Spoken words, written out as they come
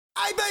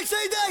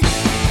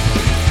ABCD!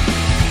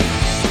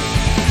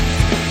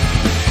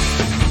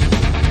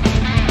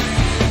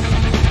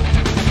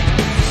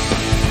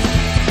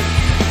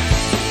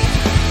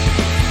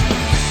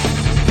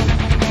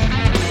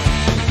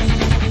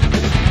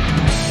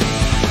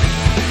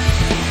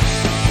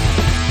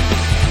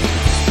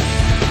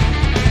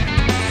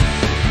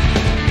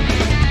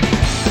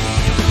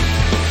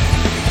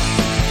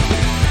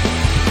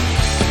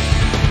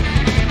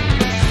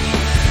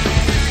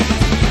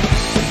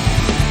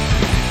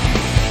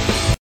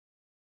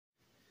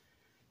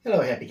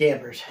 Hello, happy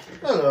campers.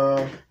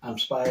 Hello. I'm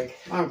Spike.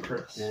 I'm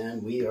Chris.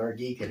 And we are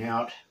geeking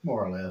out,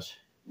 more or less.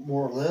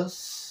 More or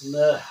less.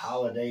 The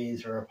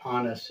holidays are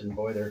upon us, and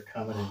boy, they're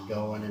coming and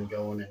going and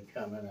going and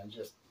coming and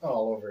just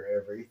all over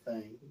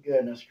everything.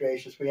 Goodness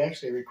gracious. We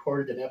actually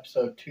recorded an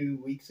episode 2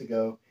 weeks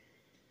ago.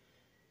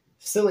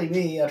 Silly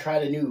me, I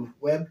tried a new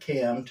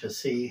webcam to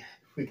see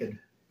if it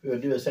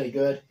would do us any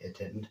good. It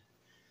didn't.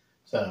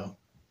 So,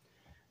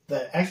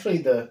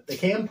 the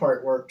cam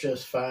part worked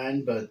just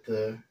fine, but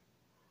the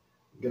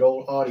good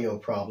old audio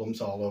problems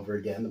all over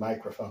again. The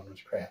microphone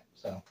was crap.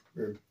 So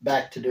we're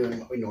back to doing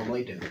what we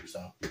normally do.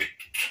 So it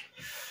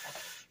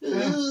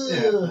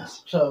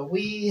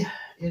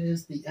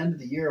is the end of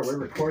the year. We're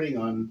recording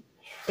on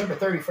December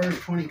 31st,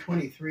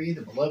 2023.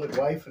 The beloved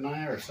wife and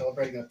I are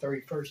celebrating our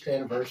 31st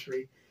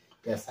anniversary.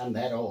 Yes, I'm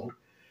that old.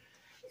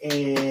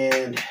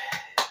 And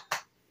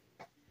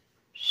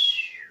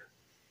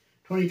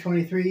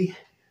 2023,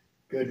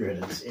 good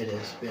riddance. It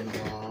has been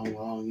a long,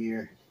 long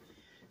year.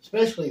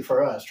 Especially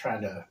for us,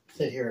 trying to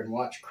sit here and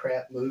watch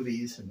crap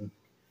movies and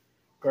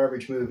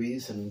garbage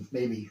movies and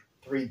maybe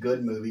 3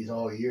 good movies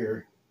all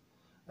year.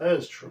 That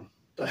is true.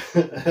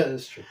 That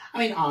is true. I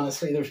mean,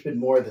 honestly, there's been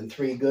more than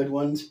 3 good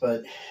ones,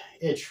 but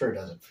it sure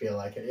doesn't feel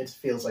like it. It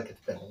feels like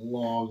it's been a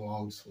long,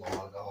 long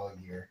slog all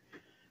year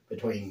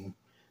between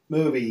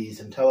movies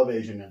and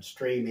television and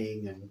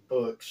streaming and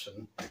books.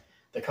 And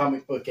the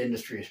comic book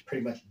industry is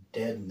pretty much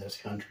dead in this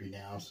country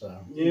now.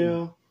 So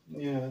Yeah,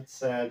 it's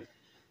sad.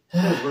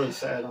 It's really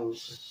sad,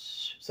 honestly.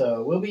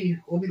 So we'll be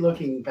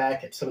looking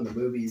back at some of the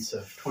movies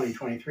of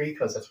 2023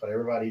 because that's what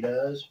everybody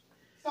does.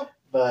 Yep.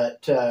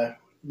 But do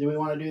we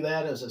want to do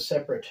that as a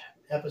separate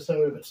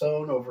episode of its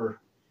own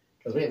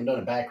because we haven't done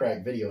a back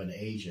rack video in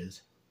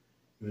ages.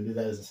 Do we do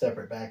that as a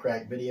separate back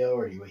rack video,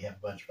 or do we have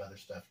a bunch of other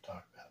stuff to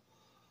talk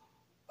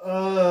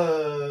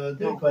about?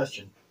 Good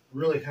question.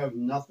 Really have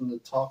nothing to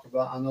talk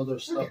about. I know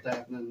there's stuff that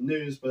happened in the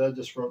news, but I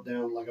just wrote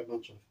down like a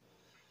bunch of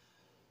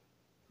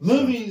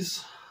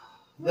movies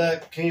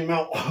that came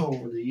out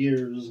over the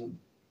years. And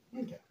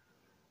okay.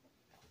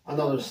 I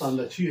know there's some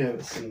that you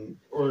haven't seen,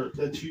 or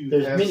that you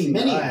There's have many, seen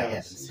many that I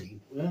haven't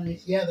seen. Well,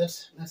 yeah,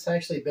 that's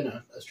actually been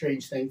a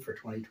strange thing for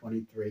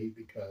 2023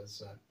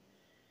 because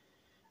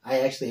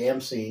I actually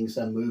am seeing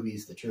some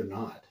movies that you're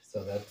not.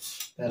 So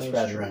that's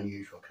rather true.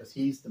 unusual because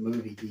he's the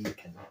movie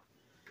geek and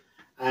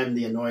I'm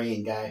the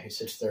annoying guy who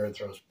sits there and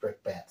throws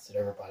brickbats at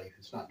everybody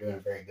who's not doing a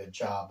very good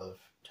job of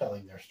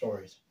telling their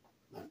stories.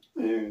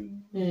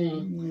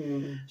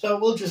 So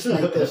we'll just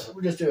make this.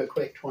 We'll just do a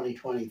quick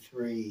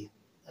 2023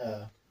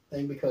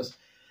 thing because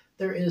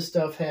there is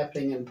stuff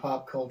happening in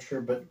pop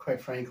culture, but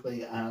quite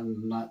frankly,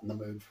 I'm not in the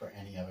mood for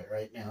any of it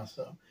right now.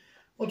 So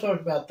we'll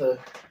talk about the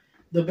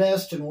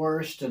best and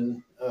worst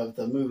of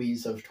the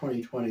movies of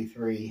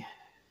 2023.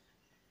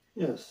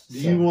 Yes. Do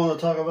you want to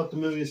talk about the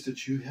movies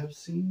that you have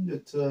seen?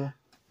 That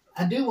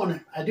I do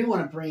want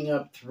to bring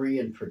up 3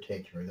 in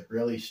particular that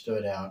really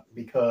stood out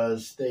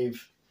because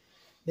they've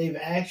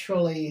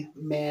actually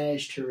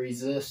managed to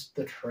resist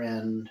the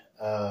trend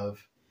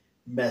of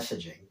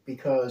messaging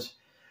because,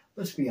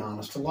 let's be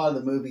honest, a lot of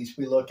the movies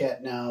we look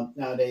at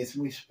nowadays,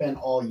 and we spent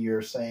all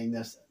year saying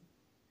this,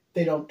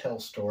 they don't tell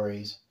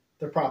stories.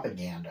 They're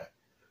propaganda.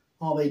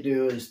 All they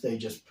do is they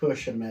just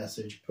push a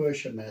message,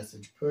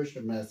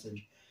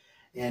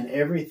 and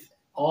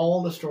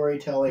all the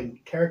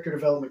storytelling, character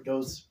development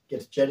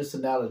gets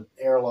jettisoned out of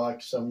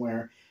airlock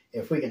somewhere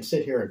if we can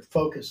sit here and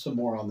focus some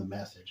more on the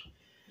message.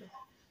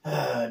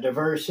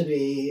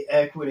 Diversity,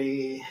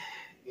 equity,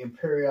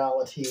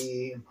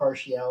 imperiality,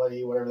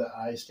 impartiality, whatever the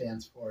I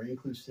stands for,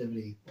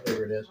 inclusivity,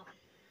 whatever it is.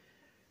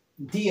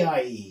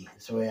 DIE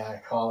is the way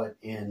I call it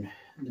in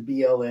the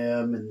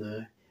BLM and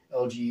the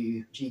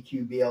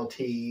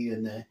LGBTQBLT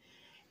and the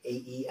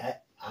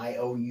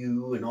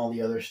AEIOU and all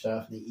the other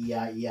stuff, the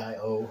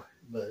EIEIO,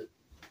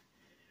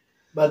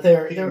 but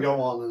they're can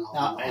go on and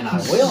on. And I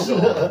will go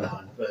on and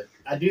on, but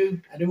I do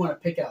want to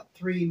pick out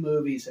 3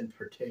 movies in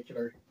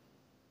particular.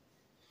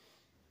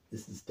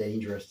 This is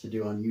dangerous to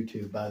do on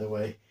YouTube, by the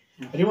way.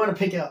 I do want to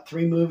pick out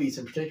 3 movies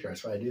in particular.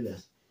 That's why I do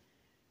this.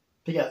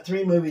 Pick out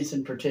 3 movies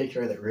in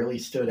particular that really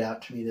stood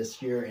out to me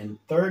this year. In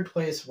third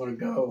place, I want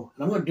to go,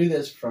 and I'm going to do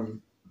this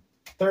from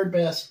third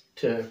best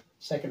to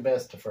second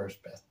best to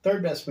first best.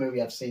 Third best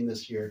movie I've seen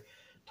this year,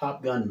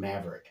 Top Gun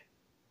Maverick.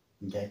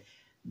 Okay,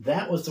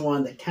 that was the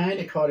one that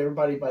kind of caught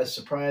everybody by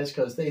surprise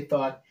because they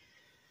thought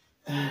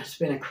It's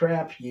been a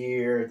crap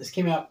year. This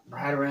came out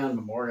right around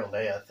Memorial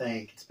Day, I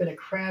think. It's been a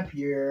crap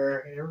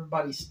year.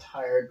 Everybody's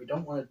tired. We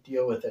don't want to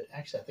deal with it.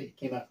 Actually, I think it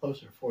came out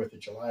closer to 4th of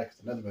July because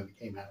another movie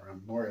came out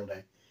around Memorial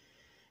Day.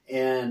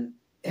 And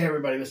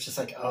everybody was just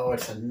like, oh,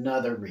 it's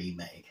another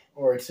remake.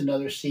 Or it's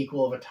another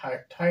sequel of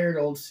a tired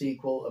old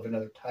sequel of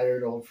another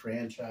tired old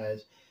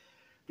franchise.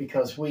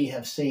 Because we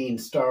have seen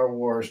Star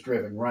Wars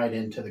driven right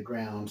into the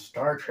ground.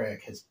 Star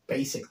Trek has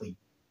basically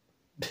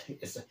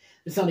it's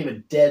not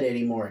even dead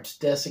anymore. It's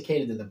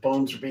desiccated and the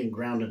bones are being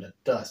ground into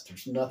dust.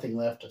 There's nothing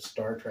left of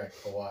Star Trek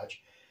to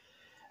watch.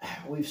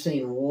 We've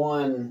seen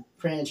one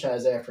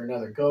franchise after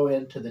another go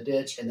into the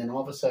ditch, and then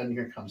all of a sudden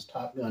here comes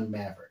Top Gun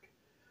Maverick.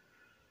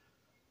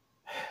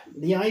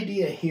 The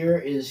idea here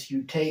is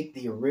you take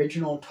the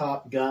original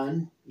Top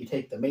Gun, you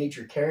take the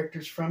major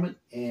characters from it,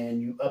 and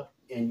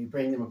you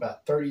bring them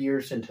about 30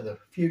 years into the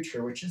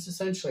future, which is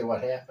essentially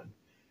what happened.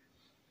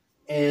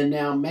 And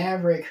now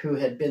Maverick, who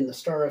had been the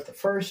star of the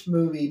first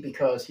movie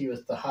because he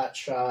was the hot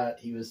shot,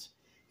 he was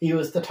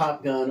the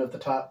Top Gun of the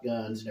Top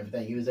Guns and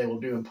everything. He was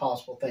able to do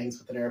impossible things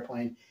with an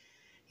airplane.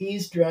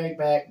 He's dragged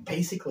back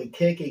basically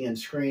kicking and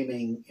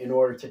screaming in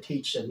order to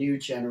teach a new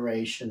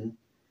generation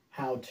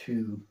how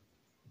to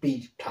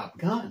be Top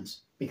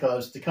Guns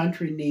because the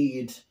country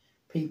needs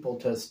people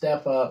to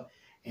step up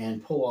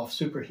and pull off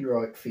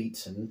superheroic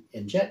feats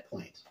in jet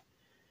planes.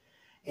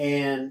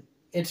 And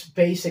it's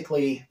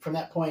basically, from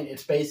that point,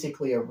 it's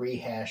basically a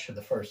rehash of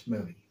the first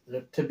movie.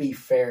 To be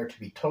fair, to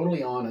be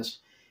totally honest,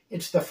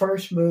 it's the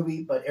first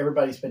movie, but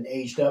everybody's been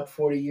aged up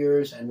 40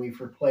 years, and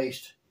we've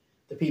replaced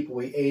the people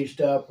we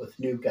aged up with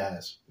new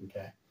guys,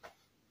 okay?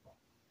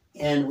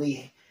 And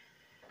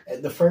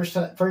the first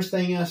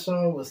thing I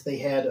saw was they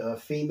had a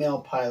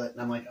female pilot,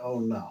 and I'm like, oh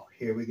no,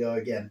 here we go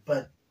again.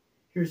 But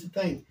here's the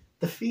thing.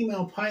 The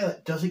female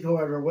pilot doesn't go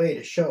out of her way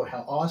to show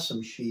how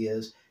awesome she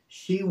is.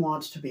 She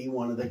wants to be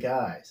one of the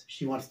guys.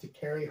 She wants to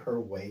carry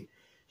her weight.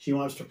 She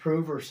wants to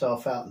prove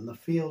herself out in the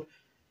field.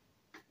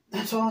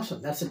 That's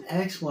awesome. That's an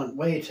excellent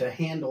way to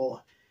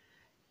handle.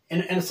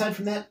 And aside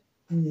from that,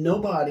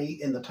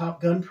 nobody in the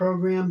Top Gun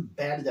program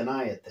batted an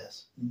eye at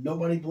this.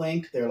 Nobody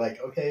blinked. They're like,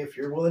 okay, if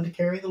you're willing to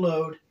carry the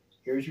load,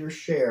 here's your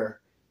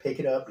share. Pick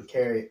it up and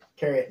carry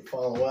it and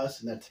follow us.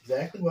 And that's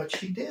exactly what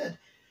she did.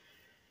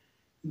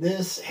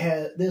 This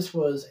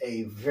was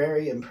a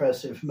very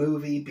impressive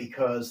movie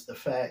because the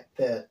fact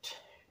that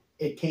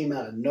it came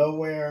out of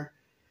nowhere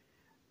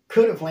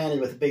could have landed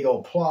with a big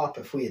old plop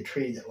if we had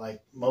treated it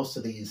like most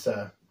of these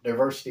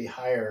diversity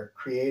hire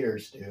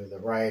creators do, the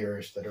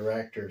writers, the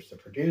directors, the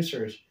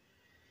producers.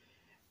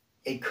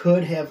 It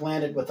could have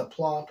landed with a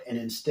plop, and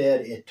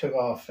instead it took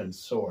off and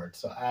soared.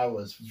 So I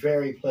was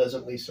very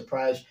pleasantly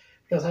surprised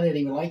because I didn't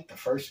even like the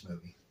first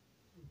movie.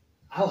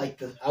 I like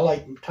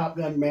Top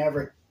Gun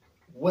Maverick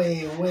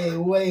way, way,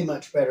 way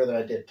much better than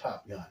I did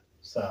Top Gun.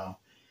 So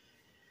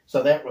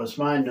that was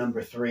my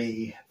number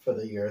 3 for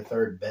the year,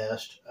 third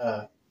best.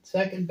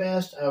 Second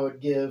best, I would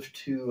give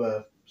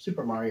to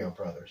Super Mario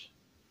Brothers.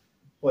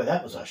 Boy,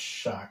 that was a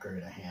shocker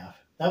and a half.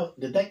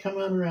 Did that come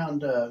out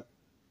around?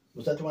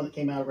 Was that the one that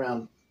came out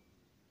around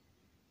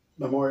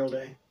Memorial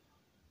Day?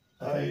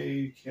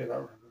 I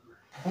cannot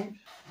remember.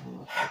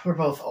 We're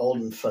both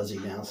old and fuzzy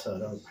now,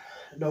 so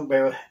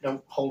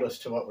don't hold us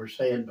to what we're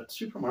saying. But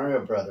Super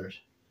Mario Brothers,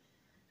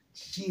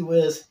 gee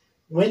whiz,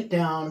 went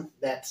down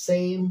that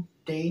same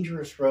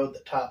dangerous road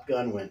that Top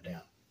Gun went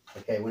down.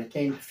 Okay, when it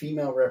came to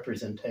female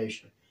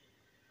representation.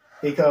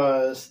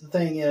 Because the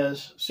thing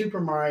is,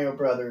 Super Mario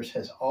Brothers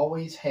has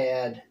always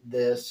had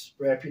this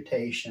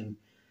reputation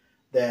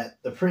that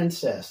the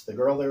princess, the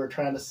girl they were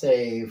trying to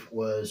save,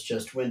 was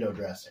just window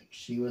dressing.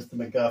 She was the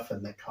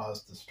MacGuffin that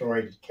caused the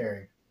story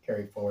to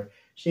carry forward.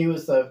 She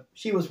was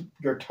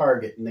your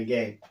target in the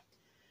game.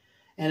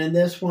 And in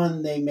this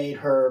one, they made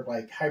her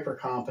like hyper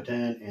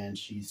competent, and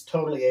she's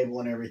totally able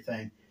and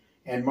everything.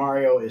 And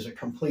Mario is a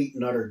complete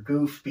and utter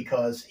goof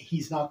because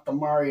he's not the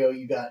Mario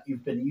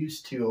you've been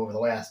used to over the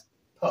last,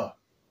 oh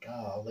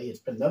golly, it's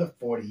been another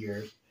 40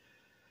 years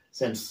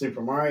since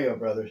Super Mario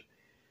Brothers.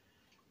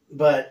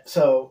 But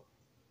so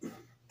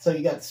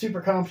you got the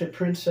super competent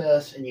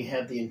princess and you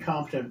have the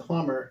incompetent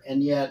plumber,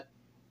 and yet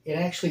it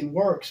actually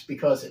works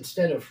because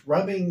instead of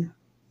rubbing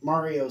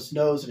Mario's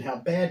nose and how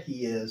bad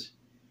he is,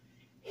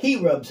 he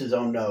rubs his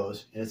own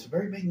nose, and it's a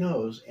very big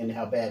nose, and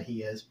how bad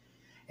he is.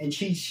 And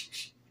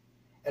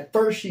at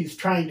first she's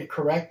trying to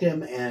correct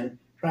him and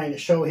trying to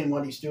show him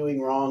what he's doing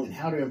wrong and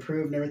how to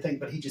improve and everything,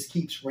 but he just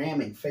keeps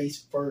ramming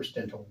face first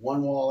into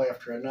one wall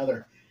after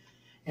another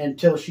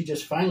until she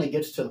just finally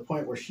gets to the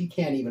point where she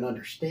can't even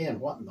understand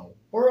what in the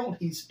world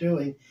he's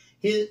doing.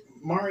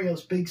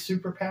 Mario's big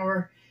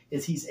superpower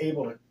is he's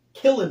able to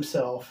kill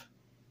himself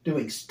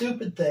doing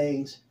stupid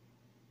things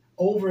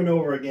over and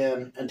over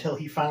again until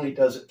he finally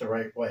does it the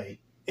right way.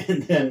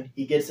 And then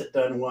he gets it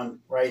done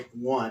right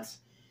once,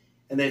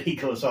 and then he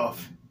goes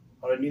off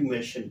on a new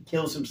mission,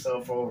 kills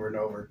himself over and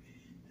over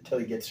until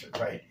he gets it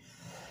right.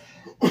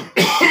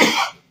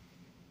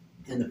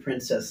 And the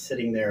princess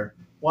sitting there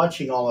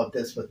watching all of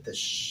this with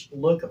this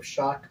look of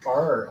shocked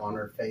horror on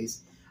her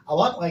face. a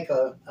lot like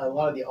a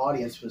lot of the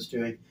audience was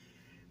doing.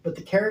 But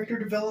the character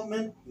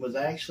development was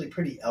actually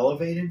pretty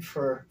elevated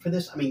for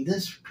this. I mean,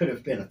 this could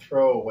have been a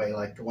throwaway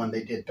like the one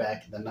they did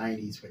back in the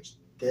 90s, which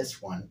this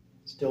one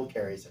still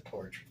carries a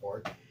torch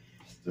for.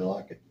 Still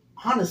like it.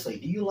 Honestly,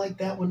 do you like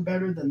that one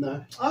better than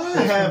the...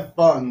 I have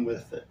fun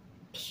with it.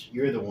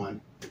 You're the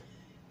one.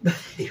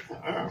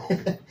 Wow.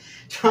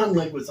 John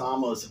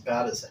Leguizamo's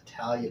about as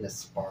Italian as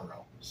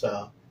Sparrow.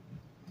 So,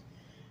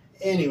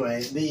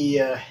 anyway,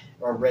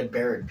 or Red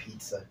Baron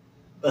pizza.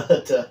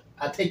 But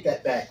I take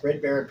that back.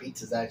 Red Baron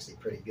pizza is actually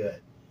pretty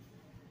good.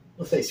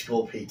 We'll say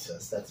school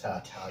pizzas. That's how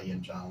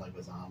Italian John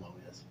Leguizamo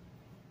is.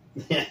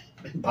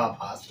 And Bob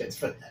Hoskins,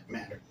 for that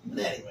matter. But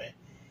anyway.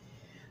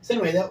 So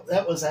anyway,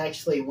 that was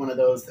actually another one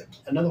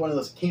of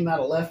those that came out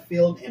of left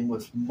field and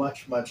was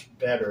much, much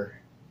better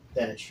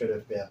than it should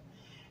have been.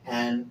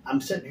 And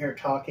I'm sitting here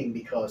talking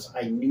because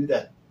I knew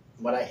that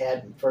what I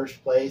had in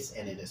first place,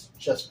 and it has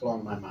just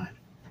blown my mind.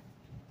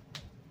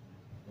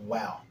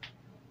 Wow.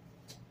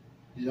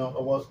 You don't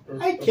know what?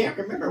 I can't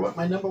remember what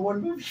my number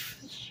one movie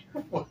for this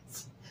year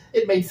was.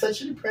 It made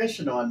such an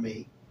impression on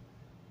me.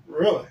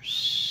 Really?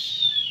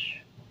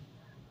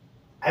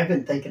 I've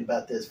been thinking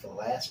about this for the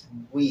last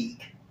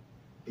week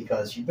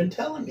because you've been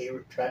telling me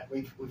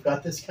we've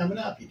got this coming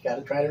up. You've got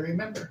to try to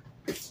remember.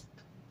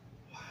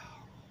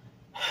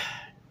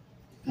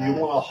 Do you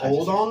want to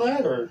hold on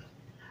that, or?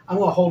 I'm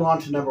going to hold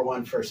on to number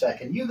one for a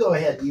second. You go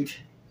ahead and you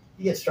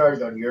get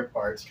started on your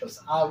parts, because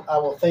I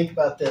will think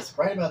about this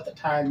right about the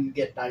time you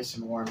get nice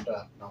and warmed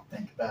up, and I'll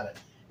think about it,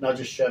 and I'll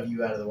just shove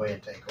you out of the way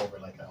and take over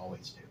like I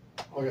always do.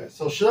 Okay,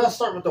 so should I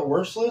start with the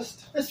worst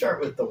list? Let's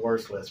start with the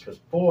worst list, because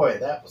boy,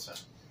 that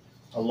was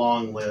a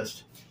long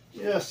list.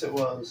 Yes, it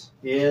was.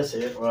 Yes,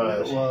 it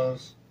was. It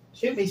was.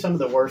 Shoot me some of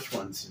the worst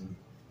ones, and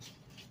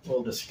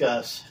we'll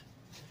discuss.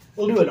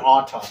 We'll do an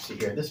autopsy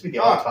here. This will be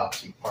the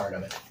autopsy part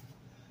of it.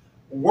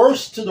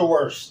 Worst to the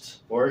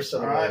worst. Worst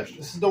of the All worst. right,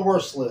 this is the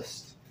worst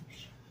list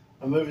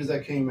of movies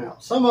that came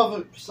out. Some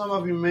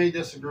of you may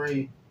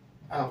disagree.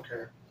 I don't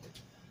care.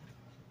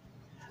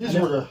 These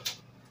were the.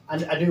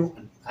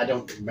 I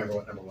don't remember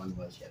what number one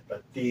was yet,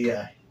 but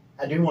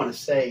I do want to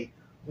say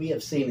we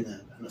have seen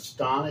an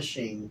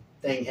astonishing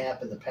thing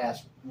happen the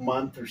past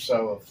month or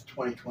so of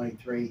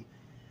 2023,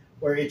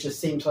 where it just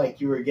seems like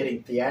you were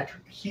getting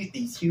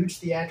these huge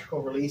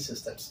theatrical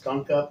releases that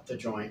stunk up the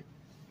joint,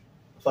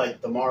 like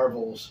the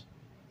Marvels,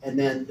 and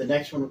then the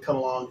next one would come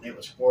along and it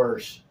was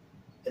worse,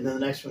 and then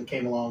the next one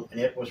came along and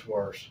it was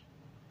worse,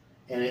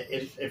 and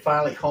it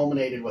finally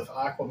culminated with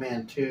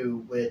Aquaman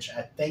 2, which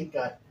I think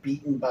got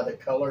beaten by the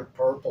Color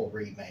Purple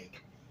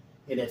remake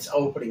in its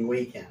opening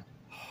weekend.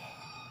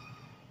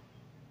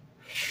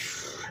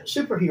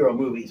 Superhero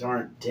movies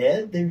aren't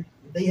dead.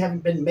 They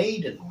haven't been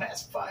made in the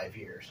last 5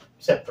 years,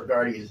 except for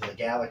Guardians of the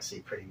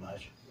Galaxy, pretty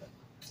much.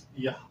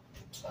 Yeah.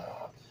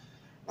 All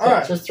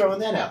right. Just throwing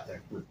that out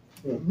there.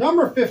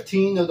 Number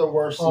 15 of the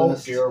worst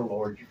list. Oh, dear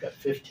Lord, you've got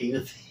 15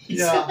 of these.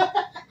 Yeah.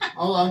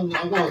 I'm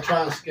going to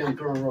try and skim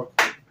through them real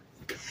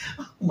quick.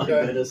 Oh, my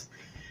goodness.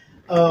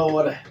 Oh,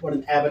 what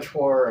an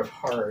abattoir of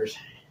horrors.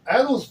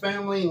 Addams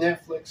Family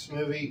Netflix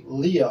movie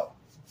Leo,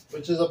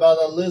 which is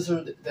about a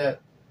lizard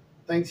that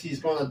thinks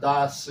he's going to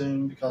die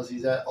soon because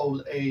he's at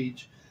old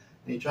age,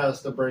 and he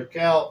tries to break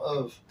out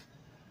of.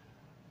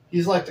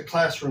 He's like the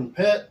classroom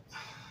pet,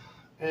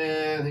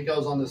 and he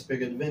goes on this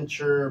big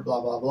adventure. Blah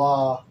blah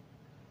blah.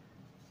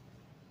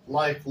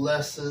 Life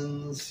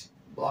lessons,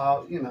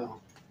 blah,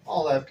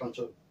 all that bunch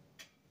of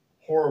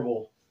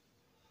horrible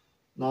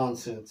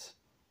nonsense.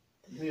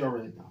 We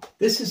already know.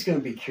 This is going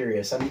to be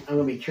curious. I'm going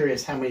to be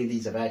curious how many of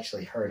these I've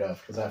actually heard of,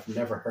 because I've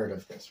never heard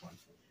of this one.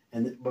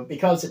 But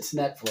because it's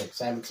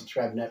Netflix, I haven't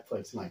subscribed to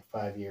Netflix in like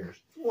 5 years.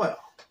 Well,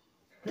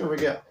 here we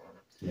go.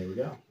 There we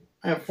go.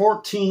 I have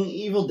 14,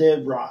 Evil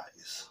Dead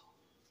Rise.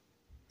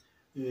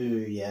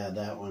 Ooh, yeah,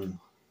 that one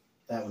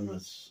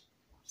was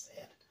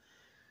sad.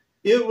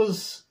 It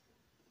was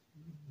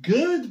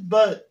good,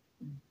 but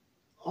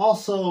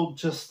also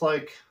just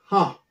like,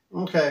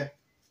 okay.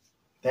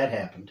 That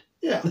happened.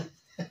 Yeah.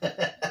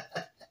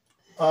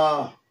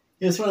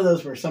 It's one of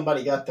those where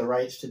somebody got the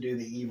rights to do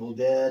the Evil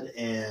Dead,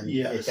 and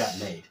yes. It got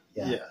made.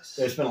 Yeah. Yes.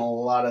 There's been a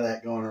lot of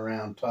that going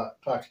around. Talk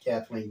to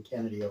Kathleen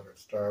Kennedy over at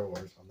Star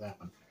Wars on that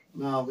one.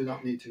 No, we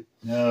don't need to.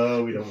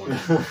 No, we don't want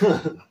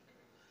to.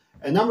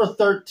 And number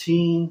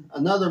 13,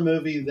 another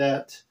movie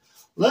that,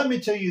 let me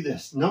tell you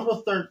this. Number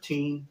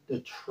 13,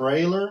 the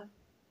trailer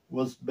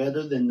was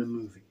better than the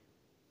movie.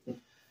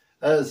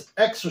 That is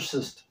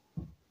Exorcist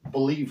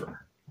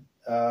Believer.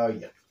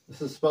 Yeah.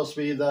 This is supposed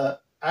to be the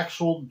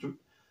actual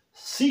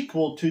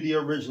sequel to the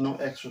original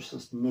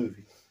Exorcist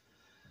movie.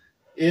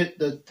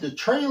 The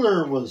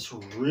trailer was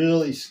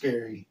really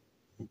scary.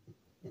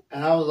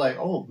 And I was like,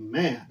 oh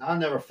man, I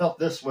never felt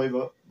this way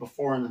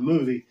before in the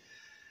movie.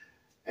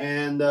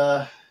 And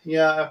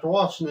after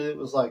watching it, it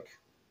was like,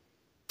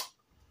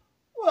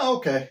 well,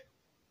 okay.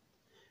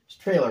 It's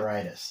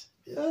traileritis.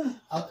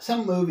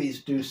 Some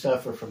movies do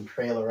suffer from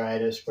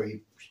traileritis, where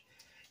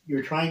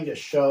you're trying to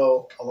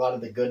show a lot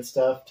of the good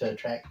stuff to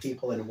attract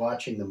people into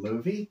watching the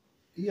movie.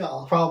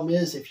 Yeah. Problem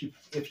is, if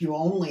you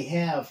only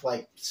have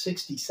like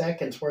 60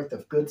 seconds worth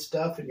of good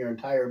stuff in your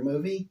entire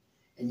movie,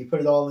 and you put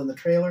it all in the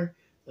trailer,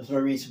 there's no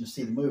reason to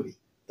see the movie.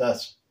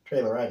 Thus,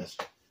 traileritis.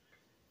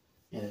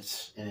 And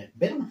it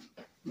bit them.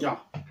 Yeah.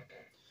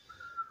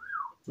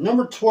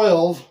 Number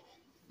 12,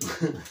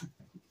 The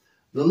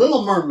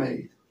Little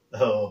Mermaid.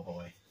 Oh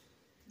boy.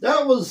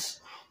 That was,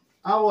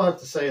 I will have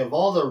to say, of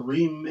all the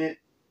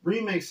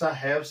remakes I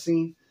have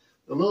seen,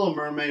 The Little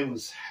Mermaid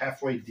was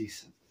halfway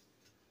decent.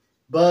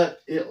 But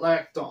it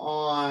lacked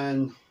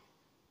on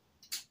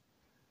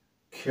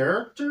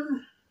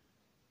character.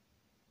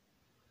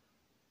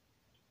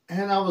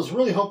 And I was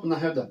really hoping to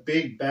have the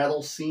big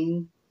battle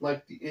scene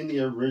like in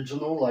the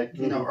original. Like,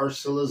 you know,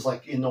 Ursula's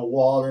like in the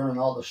water and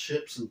all the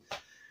ships. And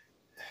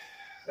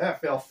that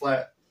fell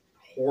flat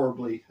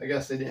horribly. I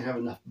guess they didn't have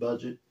enough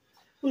budget.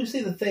 Well, you see,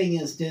 the thing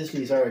is,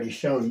 Disney's already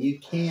shown you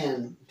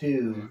can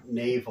do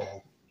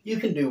naval. You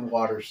can do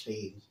water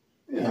scenes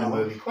in a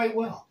movie quite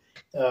well.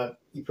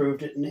 You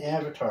proved it in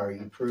Avatar.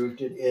 You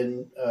proved it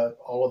in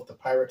all of the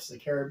Pirates of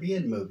the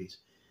Caribbean movies.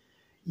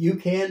 You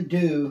can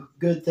do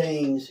good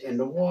things in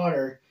the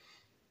water,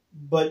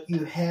 but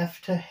you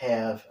have to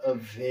have a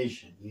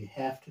vision. You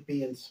have to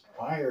be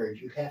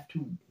inspired. You have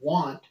to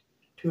want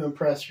to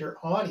impress your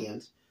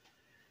audience.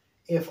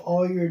 If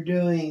all you're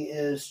doing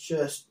is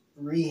just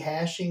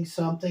rehashing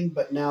something,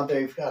 but now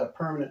they've got a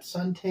permanent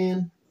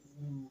suntan,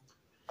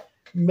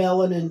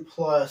 melanin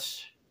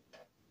plus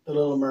The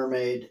Little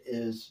Mermaid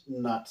is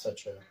not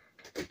such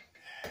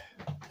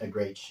a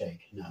great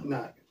shake. No,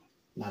 not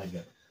a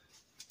good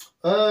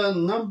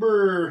one.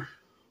 Number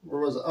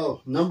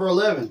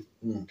 11.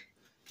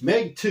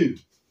 Meg 2.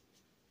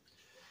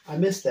 I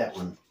missed that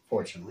one,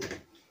 fortunately.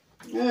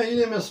 Yeah, you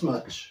didn't miss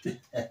much.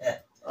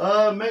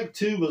 Meg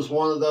 2 was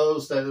one of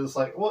those that is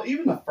like, well,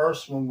 even the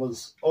first one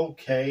was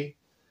okay.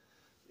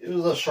 It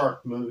was a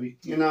shark movie,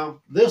 you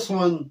know. This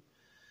one,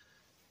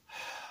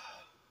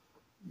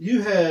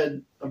 you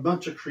had a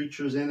bunch of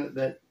creatures in it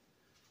that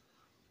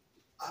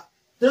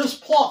there's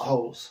plot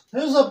holes.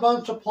 There's a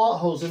bunch of plot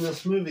holes in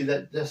this movie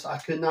that just I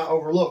could not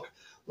overlook.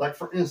 Like,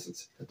 for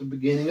instance, at the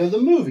beginning of the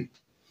movie,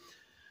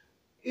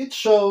 it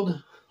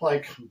showed,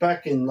 like,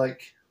 back in,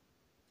 like,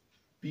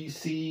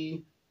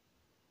 BC,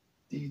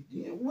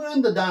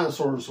 when the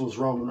dinosaurs was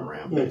roaming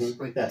around,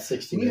 basically. That's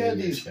 60 million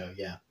years ago,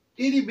 yeah.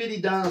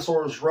 Itty-bitty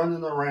dinosaurs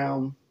running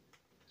around.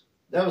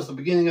 That was the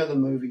beginning of the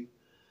movie.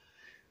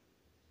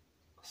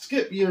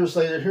 Skip years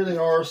later, here they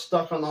are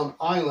stuck on an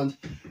island,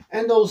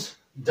 and those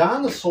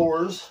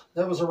dinosaurs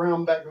that was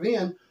around back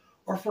then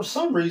are for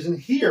some reason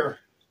here.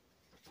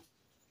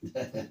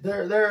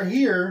 They're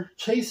here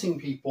chasing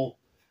people,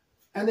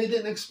 and they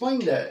didn't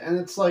explain that. And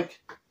it's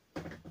like,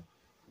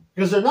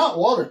 because they're not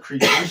water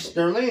creatures,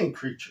 they're land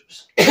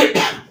creatures.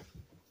 And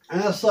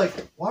it's like,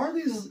 why are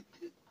these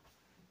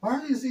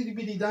itty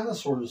bitty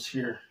dinosaurs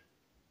here?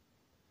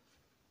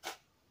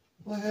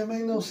 Like, that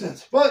made no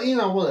sense. But you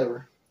know,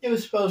 whatever. It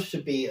was supposed to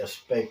be a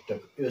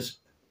spectacle. It was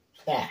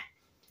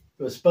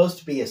supposed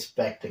to be a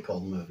spectacle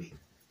movie.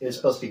 It was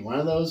supposed to be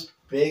one of those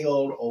big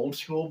old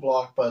school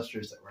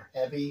blockbusters that were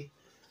heavy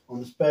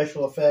on the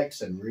special effects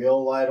and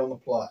real light on the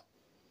plot.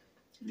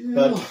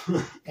 Yeah.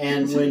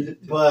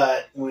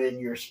 But when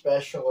your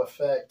special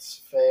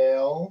effects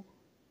fail,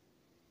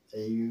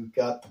 you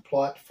got the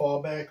plot to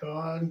fall back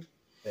on.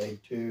 They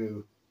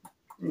too.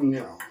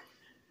 No.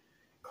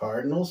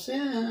 Cardinal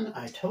sin.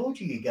 I told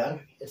you,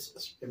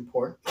 it's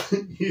important.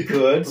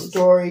 Good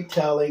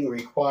storytelling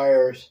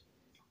requires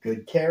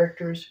good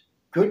characters,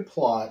 good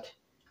plot,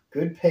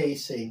 good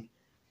pacing,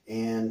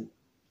 and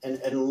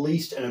at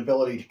least an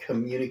ability to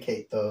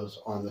communicate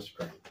those on the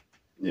screen.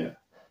 Yeah.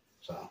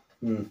 So,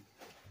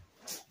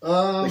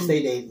 which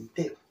they didn't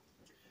do.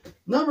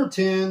 Number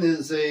 10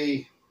 is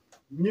a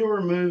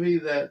newer movie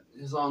that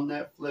is on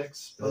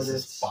Netflix. But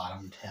it's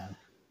bottom 10.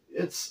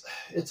 It's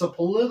a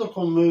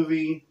political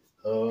movie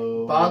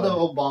by the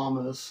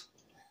Obamas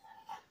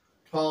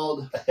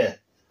called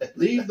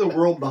Leave the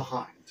World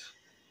Behind.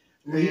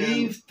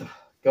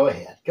 Go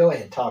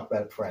ahead, talk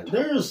about it before I talk.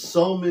 There's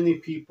so many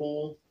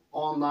people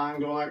online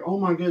going like, oh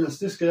my goodness,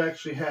 this could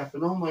actually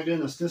happen. Oh my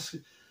goodness, this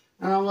could...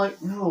 And I'm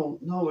like, no,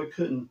 it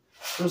couldn't.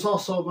 There's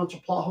also a bunch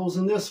of plot holes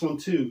in this one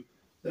too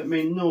that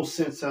made no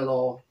sense at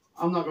all.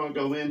 I'm not going to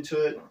go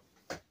into it.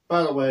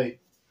 By the way,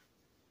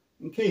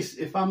 in case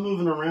if I'm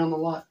moving around a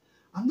lot,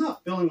 I'm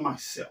not feeling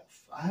myself.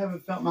 I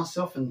haven't felt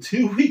myself in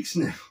 2 weeks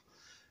now.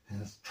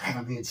 And it's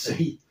driving me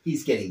insane.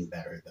 He's getting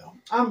better though.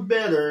 I'm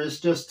better.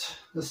 It's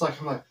like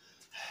I'm like,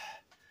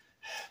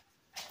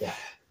 yeah.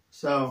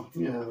 So,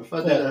 you know, if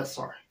I do that,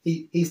 sorry.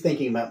 He's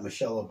thinking about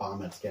Michelle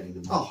Obama. It's getting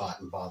him hot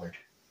and bothered.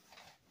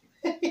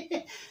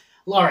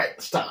 All right,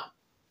 stop.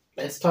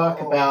 Let's talk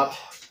about,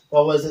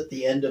 what was it?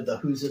 The end of the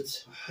who's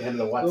it's? The end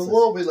of the what's The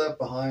world we left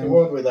behind. The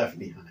world we left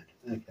behind.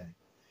 Okay.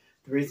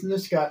 The reason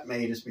this got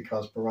made is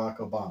because Barack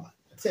Obama.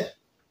 That's it.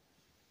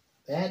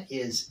 That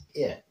is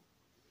it.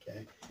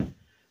 Okay.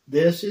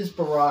 This is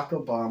Barack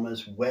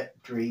Obama's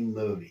wet dream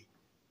movie.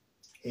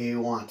 He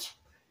wants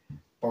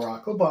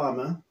Barack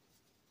Obama.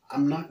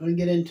 I'm not going to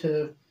get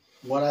into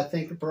what I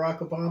think of Barack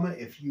Obama.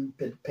 If you've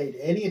been paid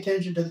any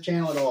attention to the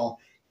channel at all,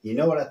 you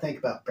know what I think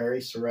about Barry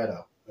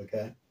Soretto.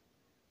 Okay.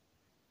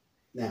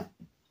 Now,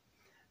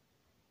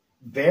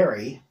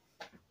 Barry,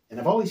 and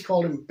I've always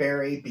called him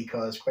Barry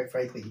because, quite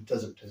frankly, he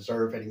doesn't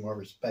deserve any more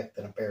respect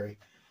than a Barry.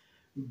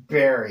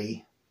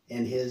 Barry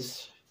and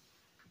his,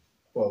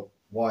 well,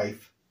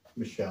 wife,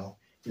 Michelle,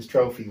 his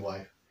trophy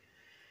wife,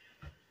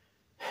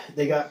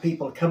 they got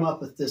people to come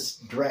up with this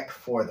direct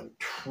for them.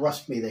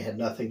 Trust me, they had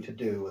nothing to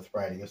do with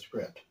writing a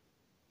script.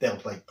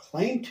 They'll lay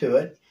claim to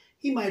it.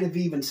 He might have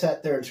even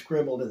sat there and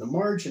scribbled in the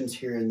margins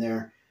here and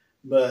there,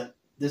 but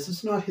this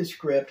is not his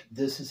script.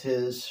 This is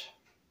his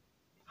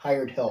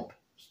hired help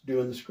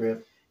doing the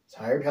script. His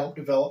hired help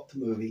develop the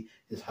movie.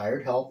 His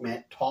hired help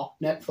talk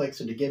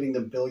Netflix into giving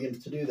them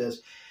billions to do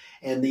this.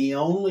 And the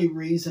only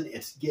reason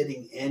it's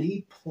getting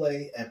any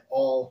play at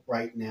all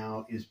right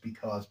now is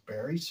because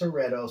Barry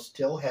Soretto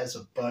still has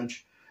a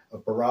bunch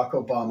of Barack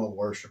Obama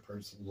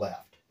worshipers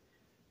left.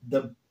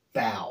 The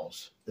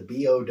BOWs, the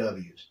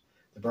BOWs.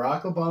 The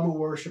Barack Obama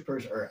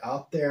worshipers are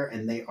out there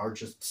and they are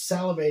just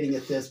salivating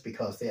at this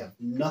because they have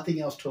nothing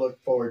else to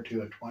look forward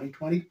to in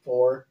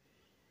 2024.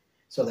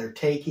 So they're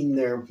taking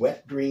their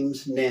wet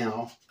dreams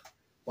now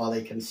while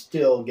they can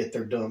still get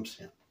their dumps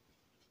in.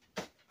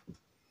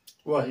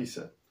 What he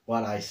said.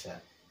 What I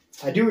said.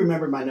 I do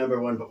remember my number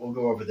one, but we'll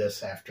go over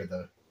this after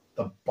the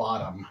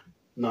bottom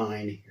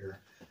 9 here.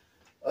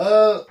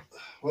 Well,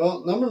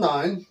 number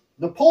 9,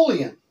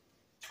 Napoleon.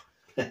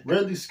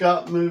 Ridley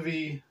Scott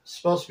movie,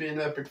 supposed to be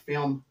an epic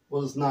film,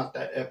 was not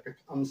that epic.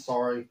 I'm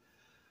sorry.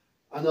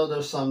 I know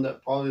there's some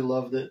that probably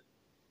loved it,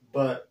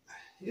 but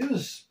it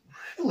was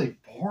really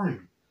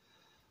boring.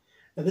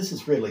 Now, this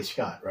is Ridley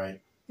Scott, right?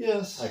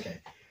 Yes.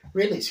 Okay.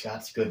 Ridley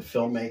Scott's a good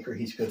filmmaker.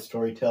 He's a good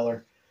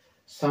storyteller.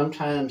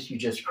 Sometimes you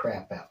just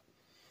crap out.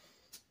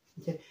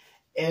 Okay.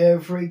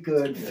 Every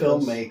good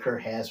filmmaker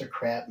has a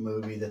crap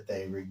movie that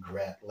they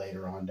regret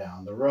later on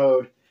down the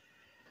road.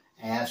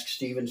 Ask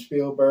Steven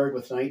Spielberg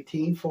with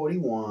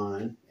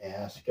 1941.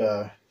 Ask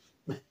Sam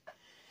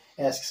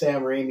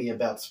Raimi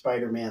about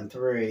Spider-Man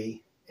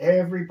 3.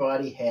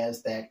 Everybody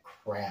has that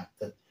crap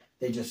that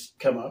they just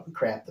come up and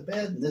crap the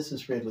bed. And this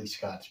is Ridley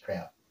Scott's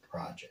crap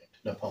project,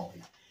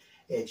 Napoleon.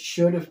 It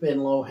should have been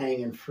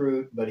low-hanging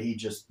fruit, but he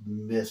just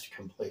missed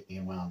completely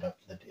and wound up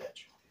in the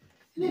ditch.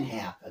 And it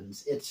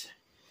happens.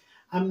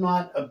 I'm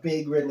not a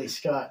big Ridley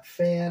Scott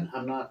fan.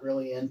 I'm not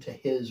really into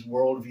his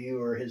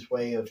worldview or his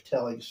way of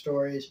telling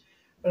stories,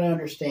 but I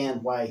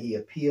understand why he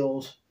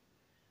appeals.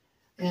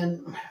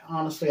 And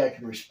honestly, I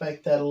can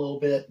respect that a little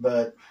bit,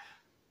 but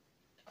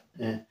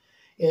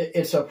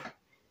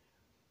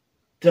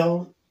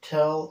don't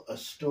tell a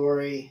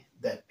story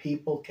that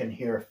people can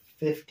hear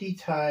 50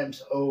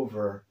 times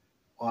over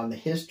on the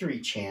History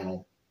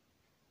Channel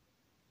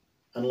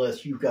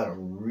unless you've got a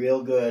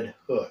real good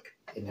hook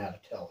in how to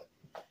tell it.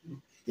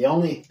 The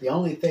only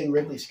thing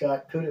Ridley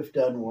Scott could have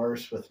done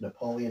worse with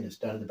Napoleon is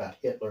done it about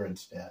Hitler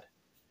instead.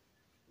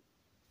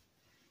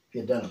 If he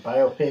had done a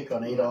biopic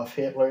on Adolf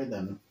Hitler,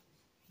 then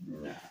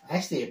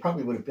actually it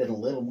probably would have been a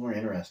little more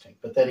interesting.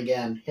 But then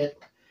again,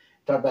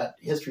 talk about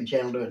History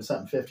Channel doing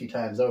something 50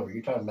 times over.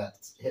 You're talking about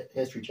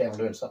History Channel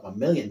doing something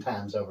 1,000,000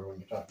 times over when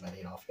you're talking about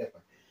Adolf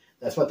Hitler.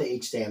 That's what the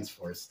H stands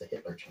for. It's the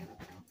Hitler Channel.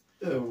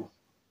 Oh.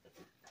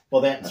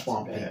 Well, that and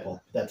Swamp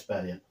People. That's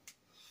about it.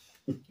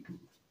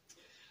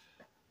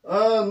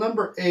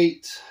 Number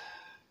 8.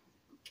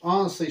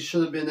 Honestly,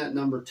 should have been at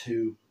number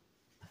 2.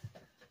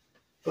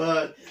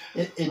 But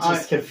it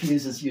just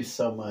confuses you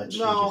so much.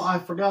 No, I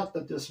forgot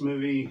that this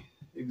movie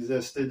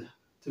existed,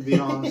 to be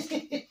honest.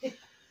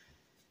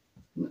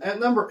 At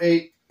number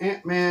 8,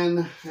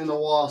 Ant-Man and the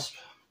Wasp,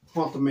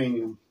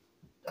 Quantumanium.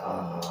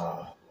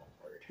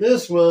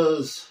 This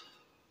was...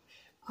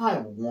 I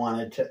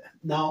wanted to...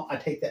 No, I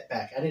take that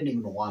back. I didn't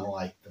even want to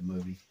like the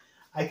movie.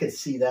 I could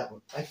see that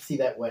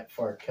wet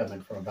fart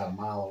coming from about a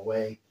mile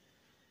away.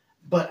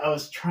 But I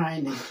was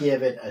trying to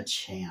give it a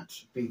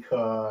chance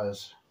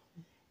because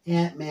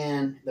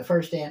Ant-Man, the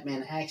first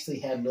Ant-Man actually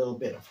had a little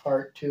bit of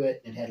heart to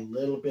it. It had a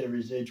little bit of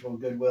residual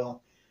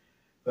goodwill.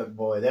 But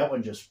boy, that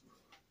one just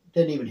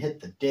didn't even hit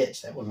the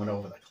ditch. That one went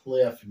over the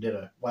cliff and did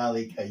a Wile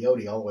E.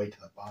 Coyote all the way to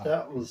the bottom.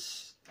 That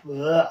was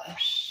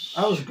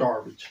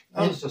garbage.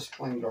 That was just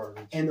plain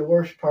garbage. And the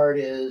worst part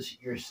is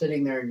you're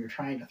sitting there and you're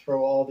trying to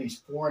throw all these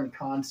foreign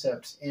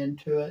concepts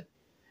into it.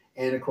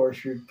 And, of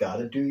course, you've got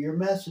to do your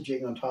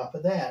messaging on top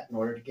of that in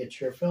order to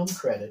get your film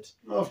credits.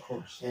 Of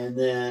course.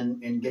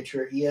 And get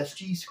your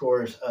ESG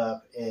scores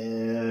up.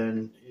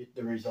 And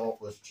the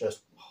result was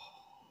just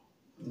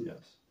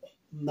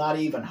not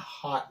even a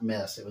hot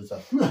mess. It was a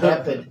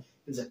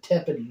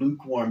tepid,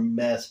 lukewarm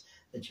mess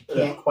that you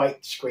can't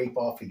quite scrape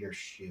off of your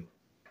shoe.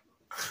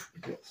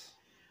 Yes.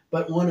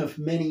 But one of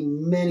many,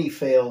 many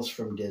fails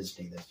from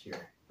Disney this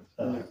year.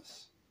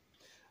 Yes.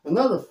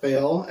 Another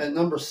fail at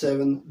number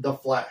 7, The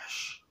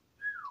Flash.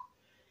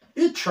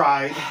 It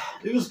tried.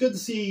 It was good to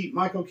see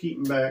Michael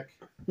Keaton back.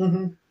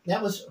 Mm-hmm.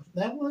 That was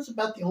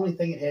about the only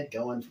thing it had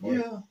going for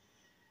it. Yeah.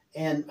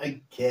 And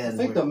again, I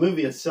think the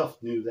movie itself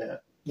knew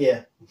that.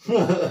 Yeah,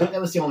 that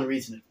was the only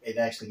reason it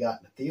actually got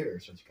into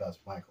theaters was because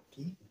of Michael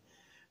Keaton.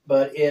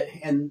 But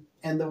and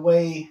the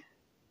way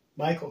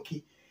Michael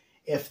Keaton,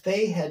 if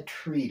they had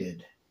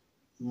treated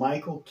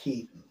Michael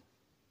Keaton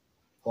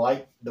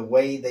like the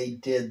way they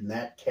did in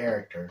that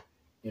character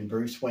in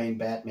Bruce Wayne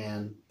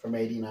Batman from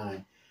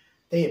 '89,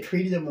 they had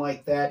treated him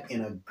like that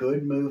in a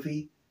good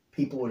movie,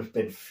 people would have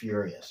been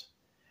furious.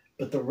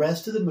 But the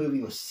rest of the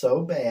movie was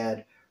so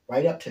bad,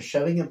 right up to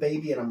shoving a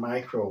baby in a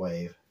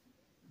microwave.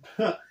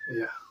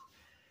 Yeah.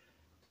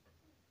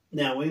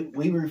 Now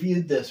we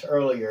reviewed this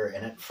earlier,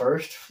 and at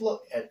first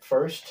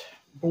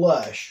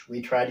blush,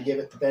 we tried to give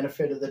it the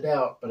benefit of the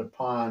doubt. But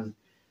upon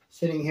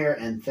sitting here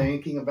and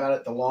thinking about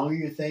it, the longer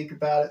you think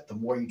about it, the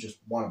more you just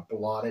want to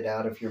blot it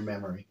out of your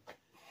memory.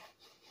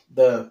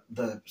 The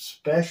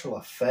special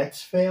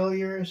effects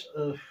failures,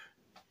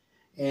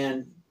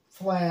 and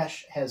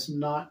Flash has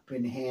not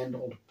been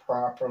handled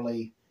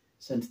properly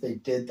since they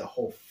did the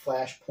whole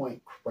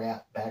Flashpoint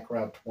crap back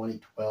around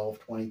 2012,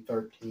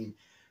 2013.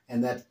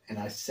 And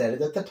I said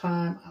it at the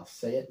time, I'll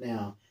say it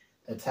now.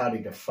 That's how they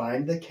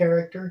defined the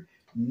character.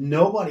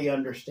 Nobody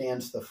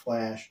understands the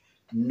Flash.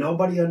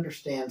 Nobody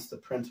understands the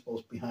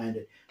principles behind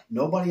it.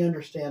 Nobody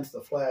understands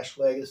the Flash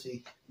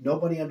legacy.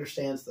 Nobody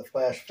understands the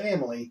Flash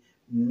family.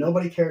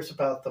 Nobody cares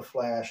about the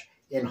Flash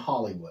in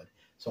Hollywood.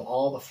 So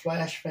all the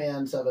Flash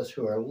fans of us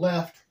who are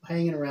left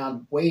hanging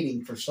around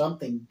waiting for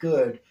something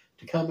good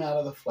to come out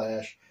of the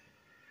Flash,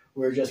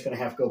 we're just going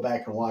to have to go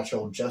back and watch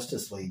old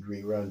Justice League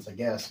reruns, I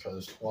guess,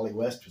 because Wally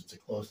West was the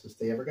closest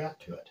they ever got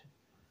to it.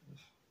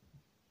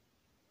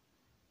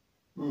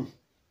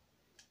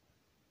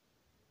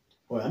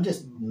 Well, I'm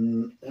just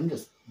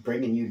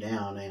bringing you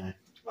down, ain't I?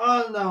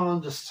 Oh, no,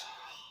 I'm just...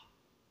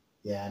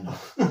 Yeah, I know.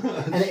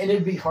 and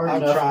it'd be hard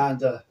enough. Trying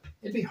to...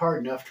 It'd be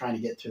hard enough trying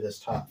to get through this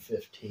top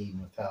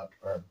 15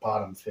 or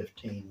bottom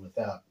 15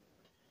 without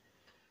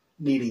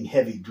needing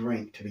heavy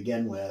drink to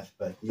begin with.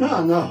 But you're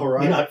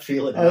not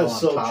feeling it on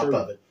top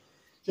of it.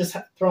 Just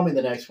throw me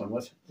the next one.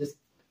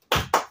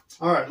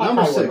 All right,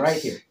 number 6. Right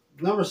here.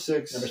 Number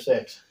 6. Number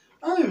 6.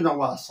 I don't even know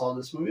why I saw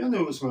this movie. I knew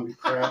it was going to be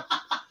crap.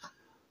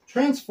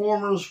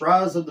 Transformers: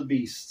 Rise of the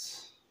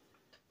Beasts.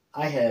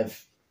 I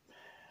have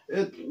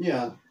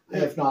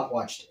It not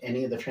watched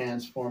any of the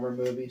Transformer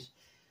movies.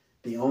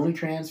 The only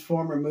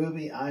Transformer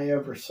movie I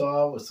ever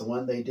saw was the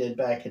one they did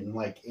back in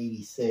like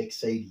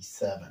 86,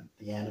 87.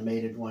 The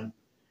animated one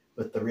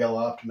with the real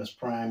Optimus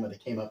Prime, where they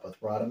came up with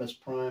Rodimus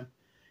Prime.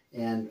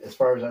 And as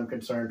far as I'm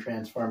concerned,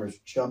 Transformers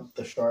jumped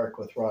the shark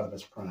with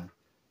Rodimus Prime.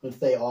 Once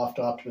they offed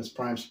Optimus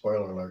Prime,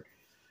 spoiler alert,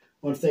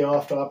 once they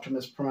offed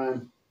Optimus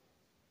Prime,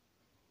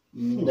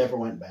 never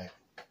went back.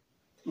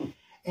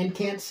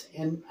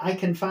 And I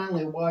can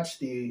finally watch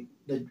the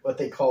what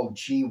they call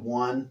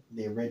G1,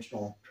 the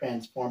original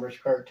Transformers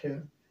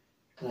cartoon,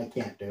 and I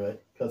can't do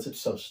it because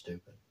it's so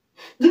stupid.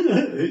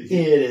 It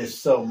is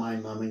so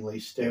mind-numbingly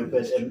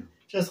stupid, and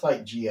just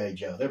like G.I.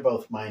 Joe, they're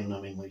both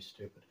mind-numbingly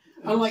stupid.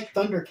 Unlike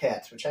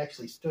Thundercats, which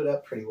actually stood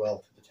up pretty well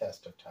to the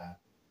test of time.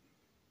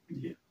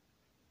 Yeah.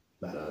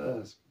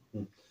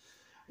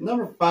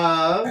 Number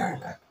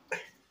 5.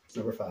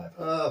 Number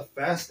 5.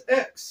 Fast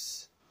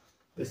X.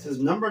 This is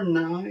number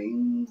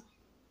 9.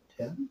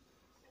 10?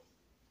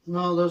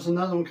 No, there's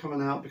another one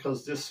coming out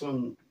because this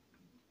one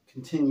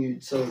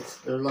continued. So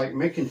they're like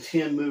making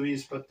 10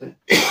 movies, but maybe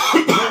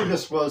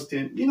this was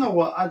 10. You know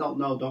what? I don't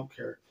know. Don't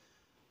care.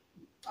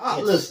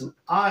 Listen,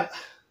 I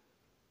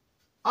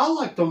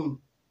liked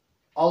them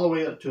all the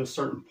way up to a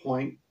certain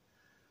point.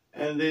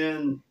 And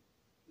then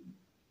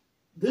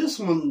this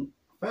one,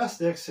 Fast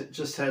X, it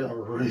just had a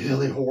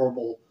really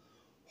horrible,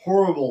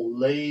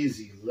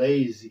 lazy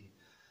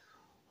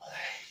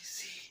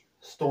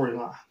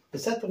storyline.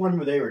 Is that the one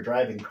where they were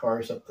driving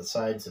cars up the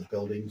sides of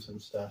buildings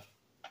and stuff?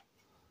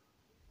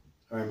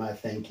 Or am I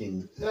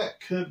thinking... That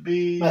could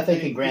be... Am I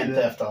thinking Grand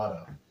Theft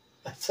Auto?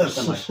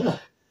 Something like that.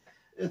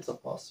 It's a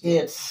possibility.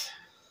 It's...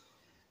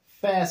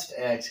 Fast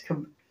X.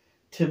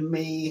 To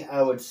me,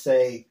 I would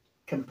say,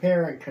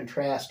 compare and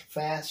contrast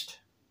Fast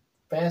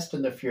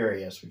and the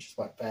Furious, which is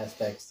what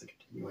Fast X is the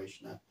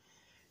continuation of.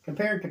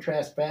 Compare and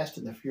contrast Fast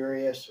and the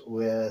Furious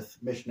with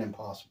Mission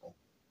Impossible.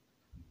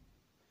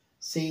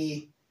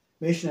 See...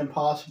 Mission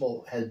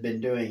Impossible has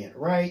been doing it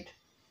right.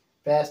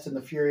 Fast and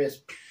the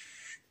Furious,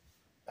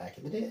 back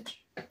in the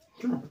ditch.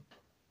 Sure.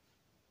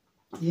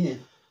 Yeah.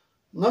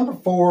 Number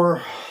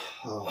 4.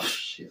 Oh,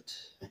 shit.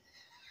 I'm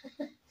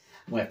going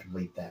to have to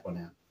bleep that one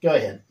out. Go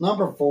ahead.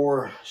 Number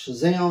 4,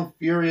 Shazam!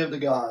 Fury of the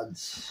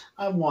Gods.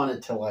 I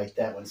wanted to like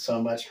that one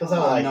so much because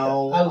I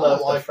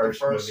love the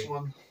first movie.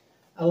 One.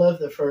 I love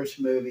the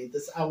first movie.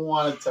 I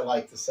wanted to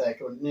like the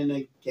second one. And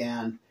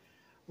again,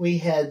 we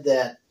had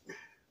that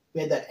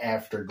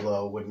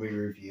afterglow when we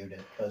reviewed it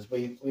because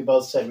we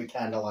both said we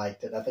kind of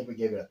liked it. I think we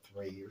gave it a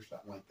 3 or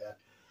something like that.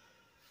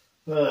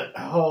 But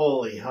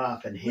holy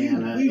hoppin'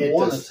 Hannah, we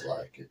wanted to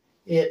like it.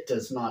 It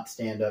does not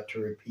stand up to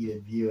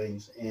repeated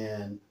viewings.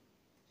 And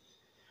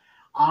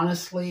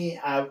honestly,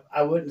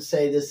 I wouldn't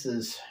say this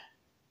is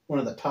one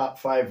of the top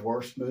 5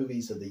 worst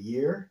movies of the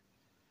year,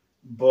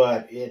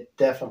 but it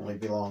definitely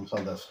belongs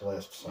on this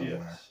list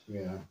somewhere.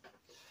 Yes.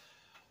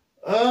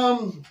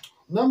 Yeah.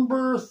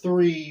 Number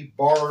 3,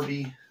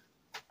 Barbie.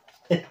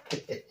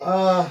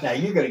 Now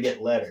you're going to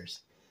get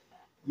letters.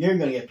 You're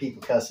going to get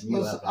people cussing you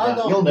Listen, up and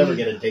down. You'll never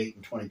get a date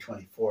in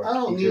 2024. I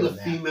don't need a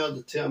female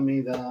to tell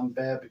me that I'm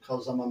bad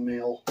because I'm a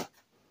male.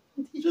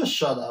 Just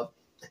shut up.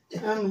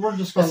 And we're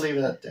just going to leave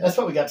it at that. That's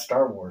what we got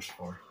Star Wars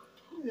for.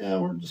 Yeah,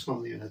 we're just going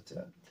to leave it at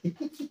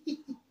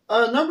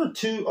that. Number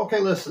 2. Okay,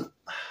 listen.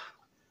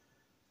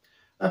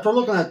 After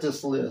looking at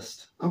this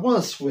list, I'm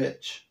going to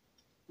switch.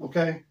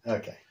 Okay?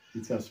 Okay.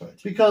 He's going to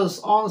switch. Because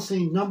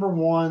honestly, number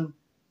 1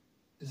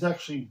 is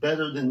actually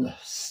better than the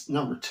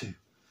number 2.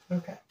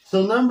 Okay.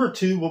 So number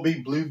 2 will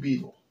be Blue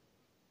Beetle.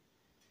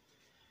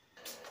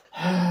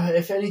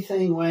 If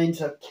anything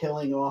winds up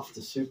killing off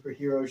the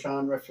superhero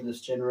genre for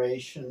this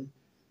generation,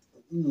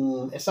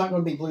 it's not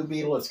going to be Blue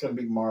Beetle. It's going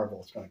to be Marvel.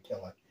 It's going to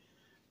kill it.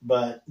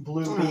 But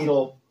Blue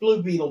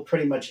Beetle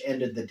pretty much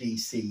ended the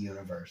DC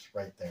universe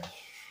right there,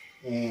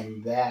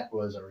 and that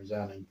was a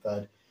resounding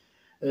thud.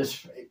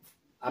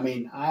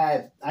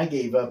 I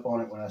gave up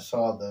on it when I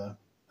saw the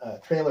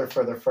trailer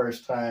for the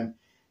first time,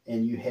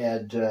 and you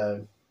had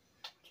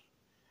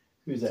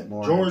who's that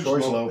more? George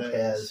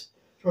Lopez.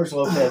 George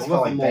Lopez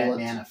calling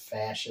Batman a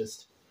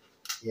fascist.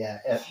 Yeah,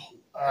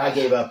 I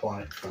gave up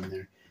on it from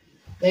there.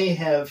 They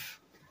have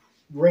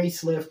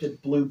race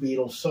lifted Blue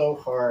Beetle so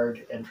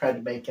hard and tried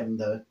to make him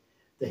the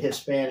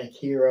Hispanic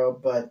hero,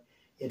 but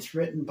it's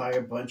written by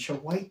a bunch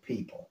of white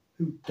people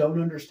who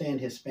don't understand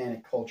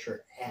Hispanic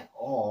culture at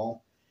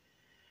all.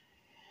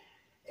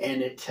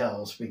 And it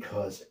tells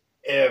because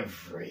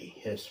every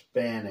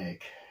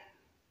Hispanic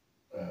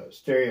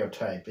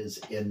stereotype is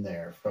in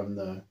there, from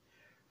the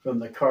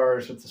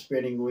cars with the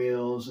spinning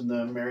wheels and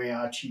the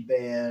mariachi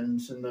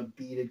bands and the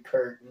beaded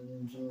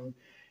curtains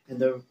and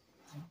the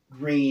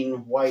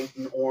green, white,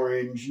 and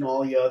orange and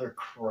all the other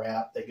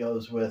crap that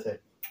goes with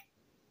it.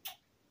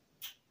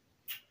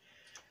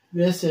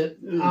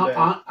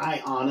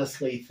 I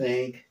honestly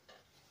think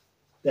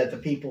that the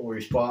people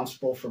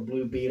responsible for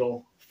Blue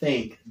Beetle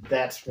think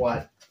that's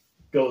what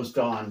goes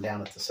on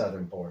down at the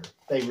southern border.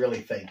 They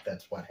really think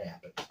that's what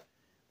happened.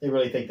 They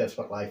really think that's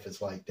what life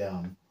is like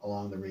down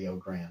along the Rio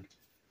Grande.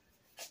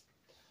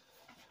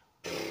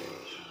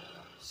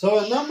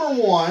 So at number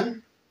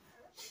 1,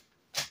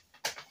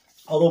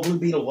 although Blue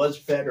Beetle was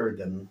better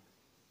than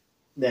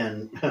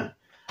a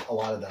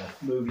lot of the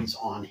movies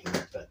on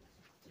here, but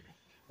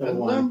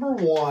number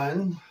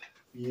 1,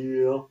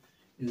 yeah,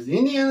 is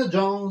Indiana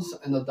Jones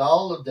and the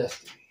Dial of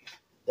Destiny.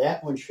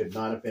 That one should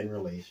not have been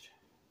released.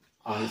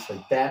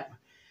 Honestly,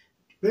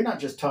 we're not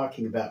just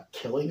talking about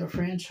killing a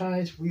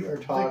franchise. We are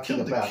talking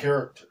about the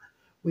character.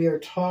 We are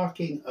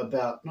talking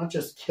about not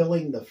just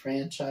killing the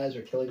franchise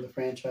or killing the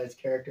franchise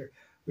character.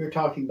 We are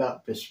talking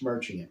about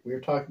besmirching it. We are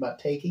talking about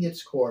taking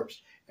its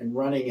corpse and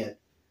running it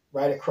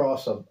right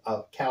across a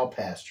cow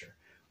pasture.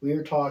 We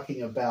are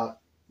talking about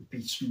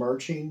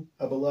besmirching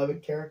a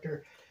beloved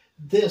character.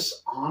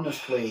 This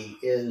honestly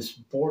is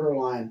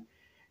borderline.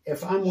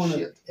 If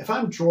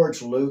I'm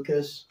George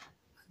Lucas,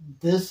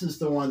 this is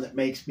the one that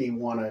makes me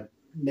want to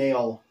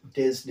nail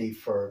Disney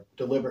for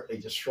deliberately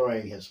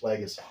destroying his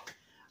legacy.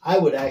 I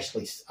would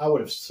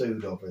have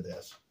sued over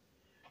this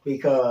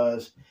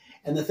because,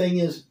 and the thing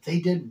is, they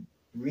did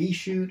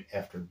reshoot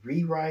after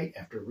rewrite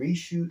after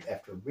reshoot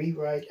after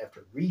rewrite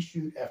after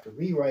reshoot after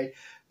rewrite,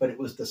 but it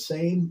was the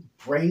same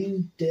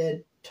brain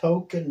dead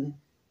token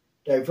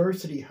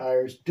diversity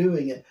hires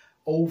doing it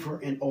over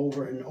and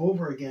over and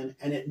over again,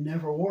 and it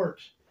never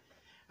works.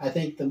 I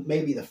think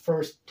maybe the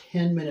first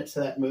 10 minutes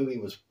of that movie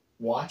was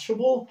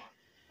watchable.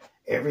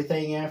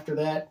 Everything after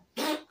that,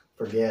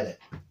 forget it.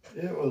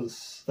 It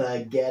was...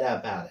 Forget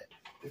about it.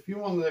 If you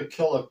wanted to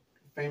kill a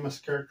famous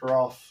character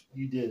off,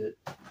 you did it.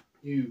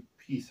 You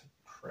piece of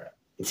crap.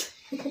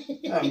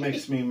 That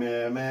makes me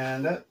mad,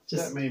 man.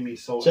 That made me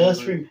so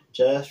angry.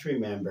 Just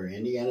remember,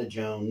 Indiana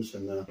Jones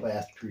and the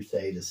Last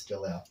Crusade is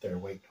still out there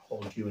waiting to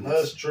hold you in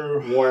its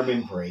warm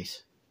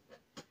embrace.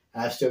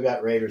 I've still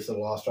got Raiders of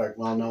the Lost Ark.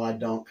 Well, no, I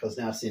don't, because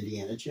now it's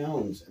Indiana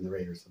Jones and the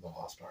Raiders of the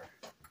Lost Ark.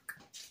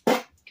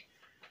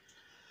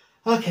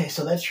 Okay,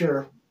 so that's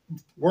your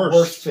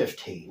worst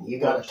 15. You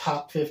got a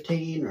top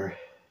 15 or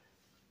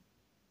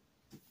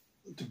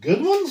the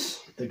good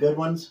ones? The good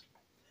ones.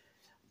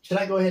 Should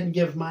I go ahead and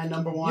give my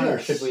number 1, yes, or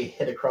should we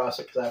hit across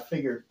it? Because I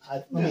figured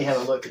let me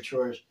have a look at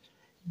yours.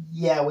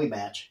 Yeah, we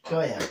match. Go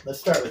ahead. Let's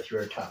start with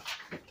your top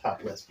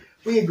list.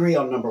 We agree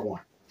on number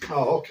 1.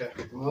 Oh, okay.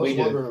 Well, I was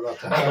wondering about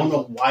that. I don't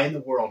know why in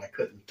the world I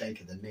couldn't think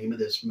of the name of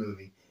this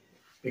movie,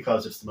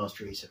 because it's the most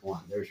recent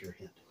one. There's your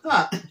hint.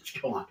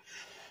 Go on.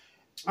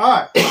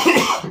 All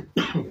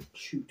right.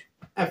 Shoot.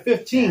 At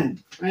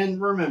 15,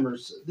 and remember,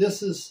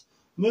 this is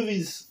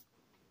movies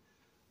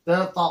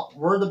that I thought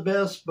were the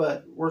best,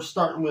 but we're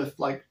starting with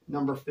like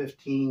number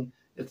 15.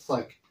 It's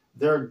like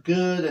they're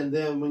good, and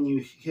then when you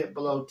hit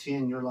below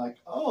 10, you're like,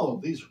 oh,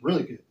 these are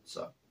really good.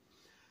 So,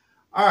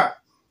 all right.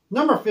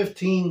 Number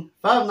 15,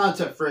 Five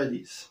Nights at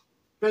Freddy's.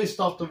 Based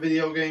off the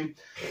video game.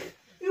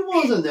 It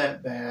wasn't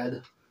that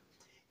bad.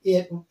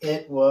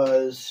 It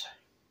was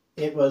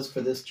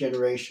for this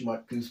generation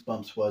what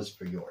Goosebumps was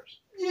for yours.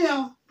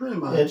 Yeah, pretty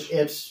much.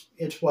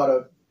 It's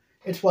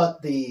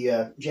what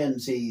the Gen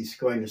Z's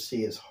going to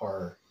see as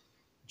horror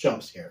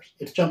jump scares.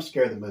 It's jump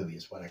scare the movie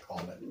is what I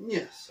called it.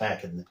 Yes.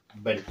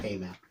 When it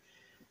came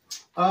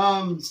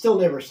out. Still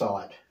never saw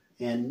it,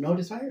 and no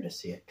desire to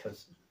see it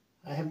because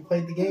I haven't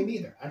played the game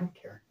either. I don't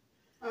care.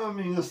 I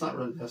mean, that's not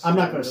really. I'm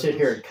not going to sit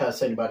here and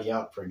cuss anybody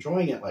out for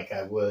enjoying it like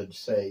I would,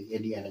 say,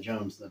 Indiana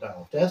Jones and the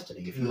Dial of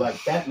Destiny. If you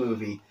like that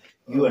movie,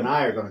 you and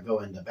I are going to go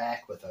in the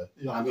back with I'm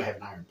going to have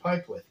an iron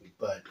pipe with me,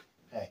 but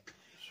hey,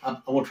 I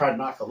will try to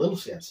knock a little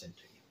sense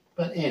into you.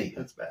 But anyway,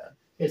 That's bad.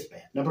 It's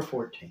bad. Number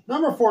 14.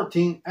 Number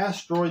 14,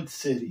 Asteroid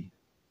City.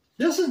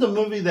 This is the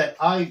movie that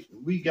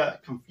we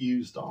got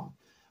confused on.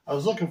 I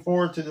was looking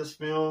forward to this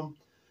film.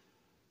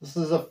 This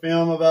is a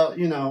film about,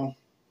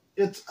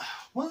 it's,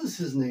 what is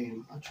his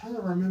name? I'm trying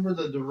to remember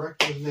the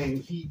director's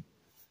name. He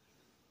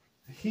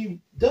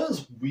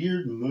does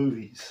weird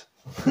movies.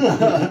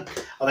 Oh,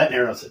 that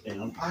narrows it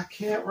down. I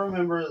can't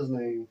remember his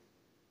name.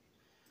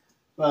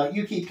 Well,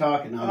 you keep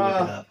talking. I'll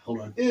look it up.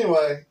 Hold on.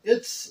 Anyway,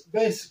 it's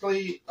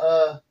basically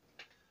a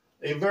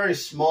very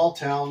small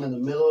town in the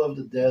middle of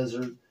the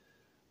desert.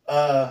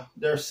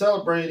 They're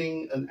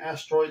celebrating an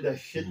asteroid that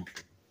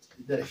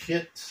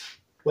hit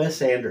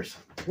Wes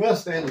Anderson.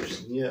 Wes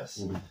Anderson, yes.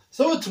 Mm-hmm.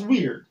 So it's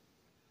weird.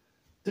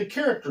 The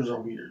characters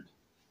are weird.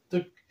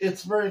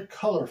 It's very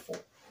colorful.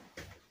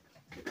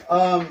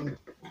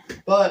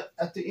 But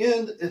at the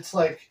end, it's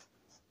like,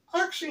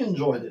 I actually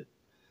enjoyed it.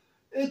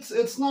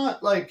 It's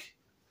not like,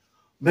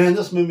 man,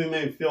 this movie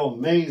made me feel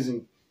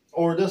amazing,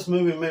 or this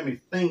movie made me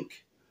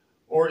think,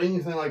 or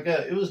anything like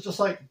that. It was just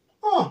like,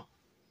 oh,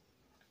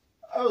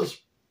 it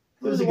was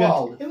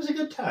wild. It was a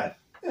good time.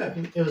 Yeah.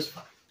 It was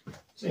fun.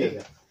 There you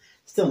go.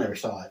 Still never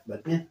saw it,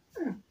 but yeah.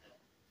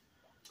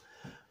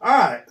 All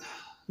right.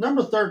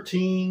 Number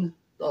 13,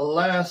 the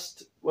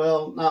last,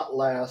 well, not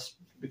last,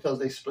 because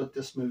they split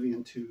this movie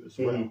in two as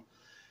well. Mm-hmm.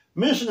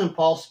 Mission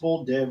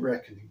Impossible Dead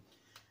Reckoning.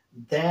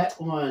 That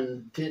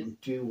one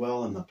didn't do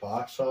well in the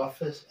box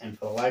office, and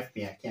for the life of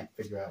me, I can't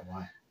figure out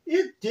why.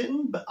 It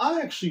didn't, but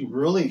I actually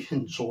really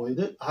enjoyed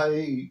it.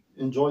 I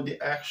enjoyed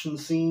the action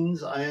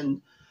scenes. I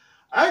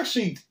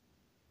actually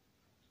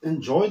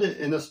enjoyed it,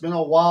 and it's been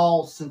a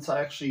while since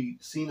I actually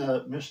seen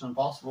a Mission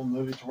Impossible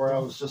movie to where I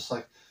was just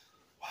like,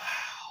 wow.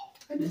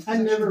 I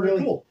never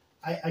really. Cool.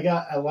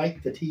 I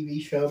liked the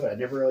TV show, but I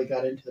never really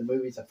got into the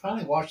movies. I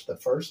finally watched the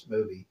first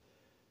movie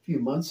a few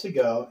months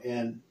ago,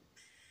 and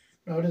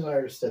no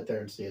desire to sit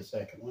there and see a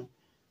second one.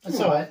 I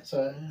saw it,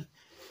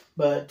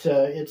 but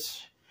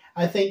it's.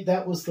 I think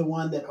that was the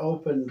one that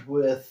opened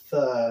with.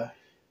 What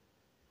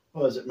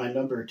was it? My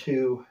number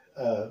 2.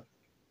 That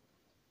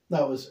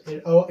was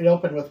it. Oh, it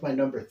opened with my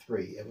number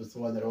 3. It was the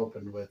one that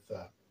opened with.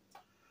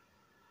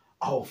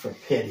 Oh, for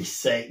pity's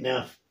sake!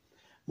 Now,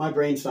 my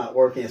brain's not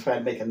working, so I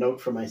had to make a note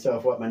for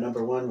myself what my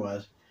number 1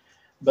 was.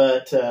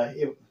 But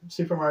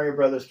Super Mario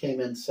Brothers came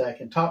in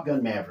second. Top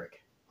Gun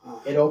Maverick.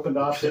 It opened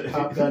off at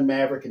Top Gun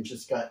Maverick and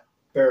just got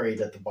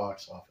buried at the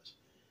box office.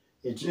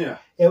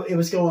 It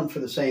was going for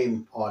the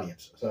same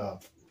audience. So,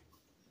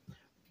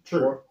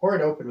 True. Or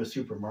it opened with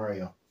Super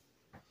Mario.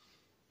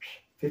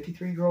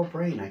 53-year-old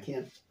brain. I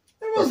can't.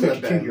 It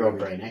wasn't a 52-year-old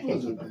brain. I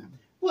can't keep up. It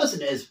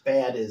wasn't as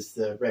bad as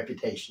the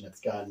reputation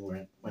it's gotten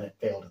when it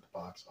failed at the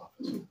box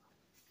office.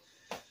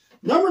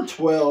 Number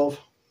 12.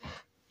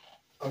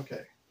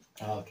 Okay.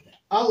 Okay.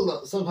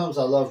 Sometimes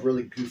I love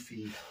really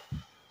goofy,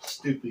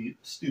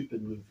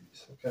 stupid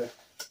movies. Okay.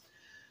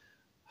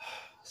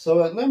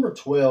 So at number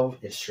 12,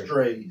 it's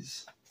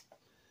Strays.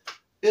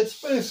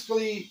 It's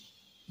basically,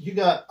 you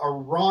got a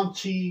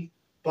raunchy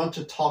bunch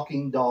of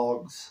talking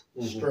dogs,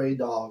 stray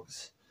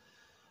dogs.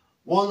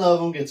 One of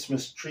them gets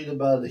mistreated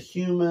by the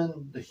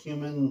human. The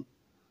human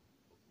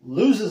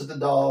loses the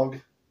dog,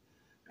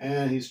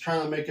 and he's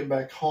trying to make it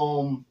back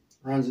home.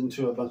 Runs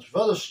into a bunch of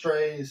other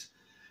strays,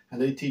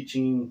 and they teach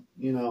him,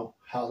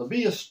 how to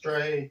be a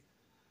stray.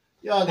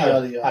 Yada,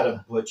 yada, yada. How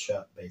to butch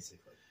up, basically.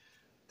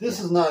 This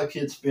is not a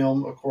kid's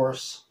film, of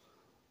course,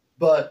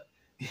 but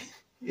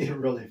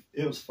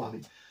it was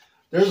funny.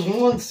 There's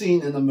one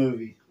scene in the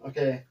movie,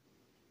 okay,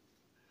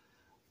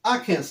 I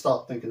can't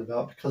stop thinking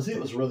about because it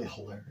was really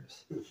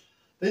hilarious.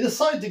 They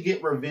decide to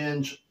get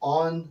revenge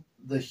on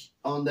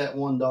that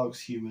one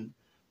dog's human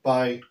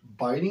by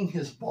biting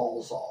his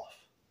balls off.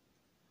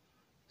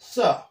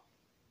 So,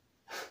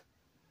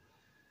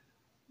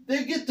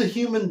 they get the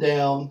human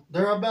down,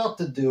 they're about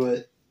to do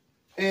it,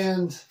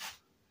 and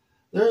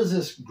there's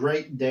this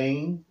Great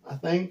Dane, I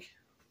think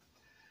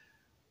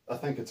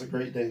it's a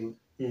Great Dane.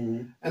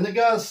 Mm-hmm. And the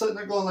guy's sitting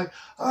there going like,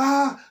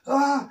 and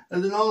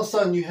then all of a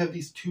sudden you have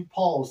these 2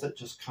 paws that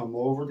just come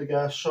over the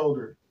guy's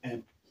shoulder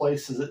and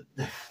places it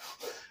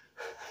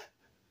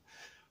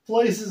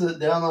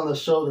down on the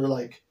shoulder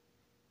like,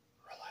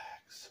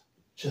 relax,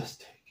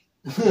 just take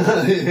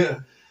it. Yeah.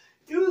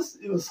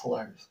 It was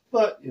hilarious.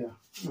 But yeah.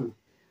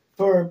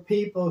 For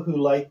people who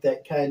like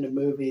that kind of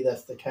movie,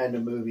 that's the kind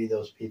of movie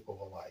those people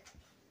will like.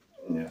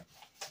 Yeah.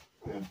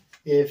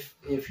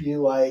 if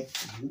you like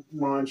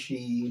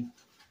raunchy,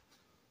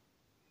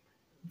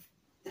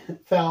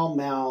 foul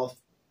mouth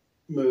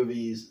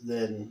movies,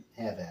 then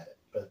have at it.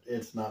 But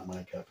it's not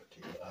my cup of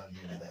tea. I'll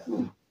give you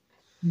that.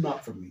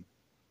 Not for me.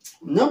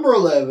 Number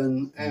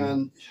 11,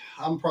 and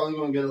I'm probably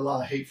going to get a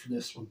lot of hate for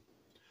this one.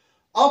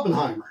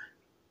 Oppenheimer.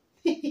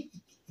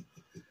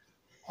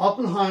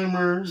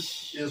 Oppenheimer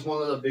is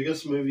one of the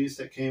biggest movies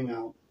that came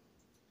out.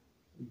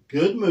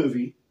 Good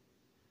movie.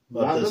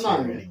 Not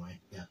denying it. Anyway.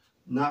 Yeah.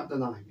 Not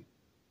denying it.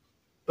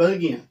 But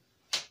again,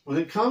 when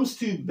it comes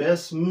to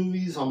best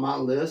movies on my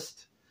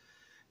list,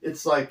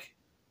 it's like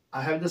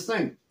I have this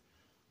thing.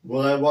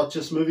 Will I watch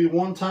this movie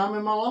one time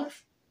in my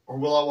life? Or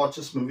will I watch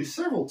this movie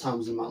several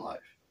times in my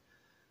life?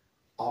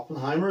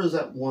 Oppenheimer is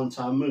that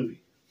one-time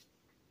movie.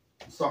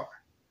 I'm sorry.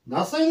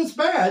 Not saying it's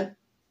bad.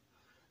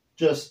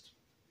 Just,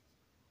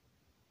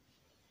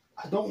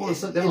 I don't want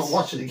to sit down and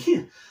watch it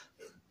again.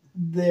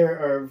 There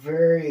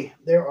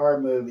are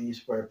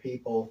movies where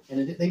people,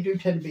 and they do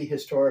tend to be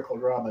historical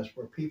dramas,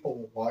 where people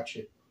will watch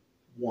it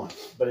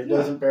once, but it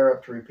doesn't bear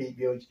up to repeat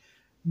viewings.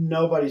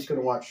 Nobody's going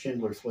to watch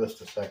Schindler's List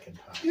a second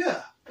time.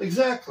 Yeah,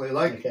 exactly.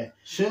 Like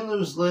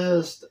Schindler's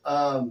List.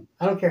 I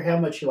don't care how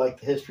much you like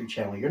the History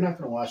Channel. You're not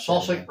going to watch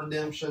Shawshank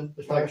Redemption.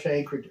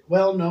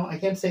 Well, no, I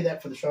can't say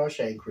that for the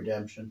Shawshank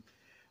Redemption.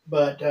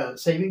 But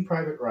Saving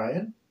Private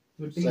Ryan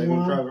would be one.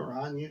 Saving Private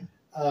Ryan,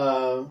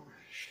 yeah.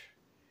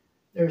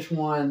 There's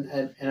one,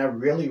 and I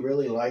really,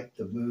 really liked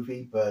the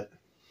movie, but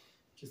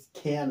just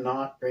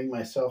cannot bring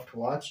myself to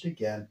watch it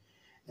again.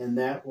 And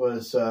that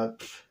was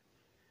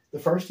the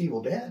first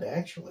Evil Dead,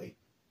 actually.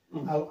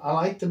 I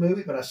liked the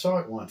movie, but I saw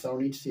it once. I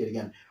don't need to see it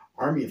again.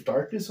 Army of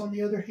Darkness, on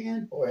the other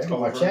hand, boy, I haven't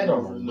watched that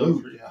on a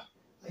loop. Yeah.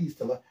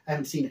 I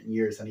haven't seen it in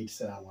years. I need to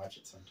sit down and watch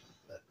it sometime.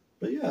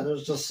 But yeah,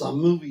 there's just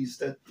some movies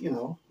that,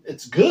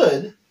 it's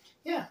good.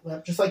 Yeah,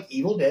 well, just like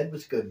Evil Dead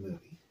was a good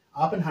movie.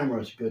 Oppenheimer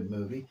was a good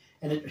movie.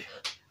 And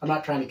I'm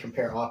not trying to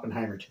compare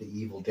Oppenheimer to the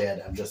Evil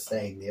Dead. I'm just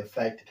saying the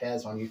effect it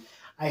has on you.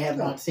 I have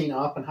not seen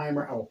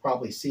Oppenheimer. I will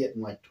probably see it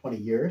in like 20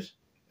 years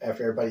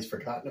after everybody's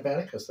forgotten about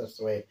it, because that's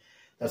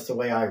the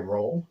way I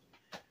roll.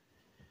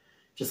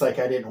 Just like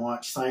I didn't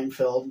watch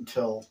Seinfeld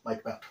until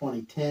like about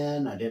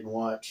 2010. I didn't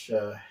watch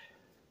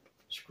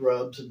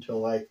Scrubs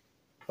until like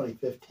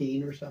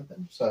 2015 or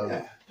something. So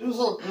yeah, there's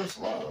a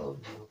lot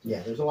of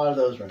there's a lot of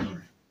those running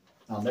around.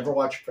 I'll never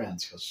watch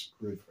Friends, because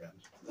screw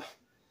Friends.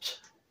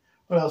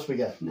 What else we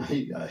got? Now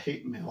you got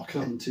hate mail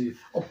coming to you.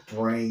 Oh,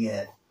 bring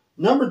it.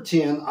 Number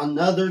 10,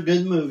 another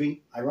good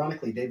movie.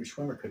 Ironically, David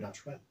Schwimmer could not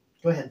swim.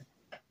 Go ahead.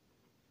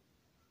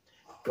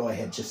 Go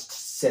ahead, just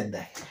send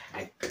that.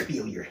 I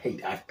feel your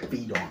hate. I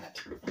feed on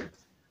it.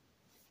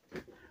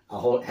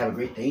 I'll have a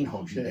Great Dane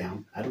hold you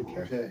down. I don't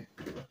care. Okay.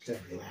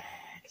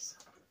 Relax.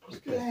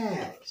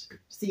 Relax.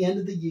 It's the end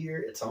of the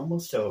year. It's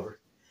almost over.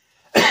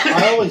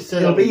 I always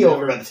said it'll be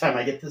over by the time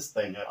I get this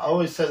thing up. I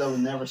always said I would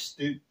never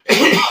stoop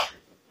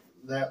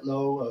that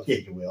low of,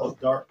 you will. Of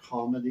dark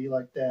comedy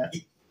like that.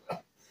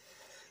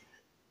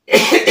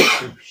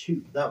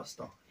 Shoot, that was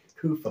dark.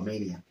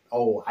 Koofomania.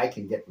 Oh, I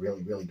can get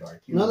really, really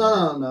dark.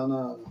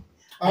 No.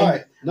 All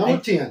right, number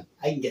 10.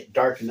 I can get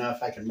dark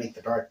enough. I can make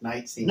the Dark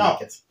Knight seem like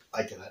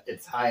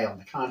it's high on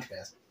the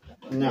contrast.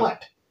 No.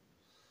 What?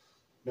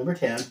 Number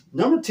 10.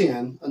 Number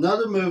 10,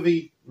 another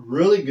movie,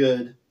 really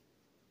good.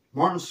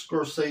 Martin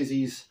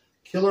Scorsese's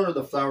Killer of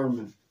the Flower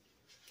Moon.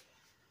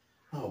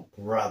 Oh,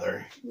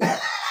 brother.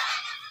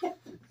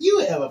 You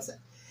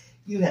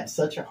have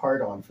such a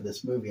hard-on for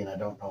this movie, and I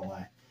don't know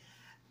why.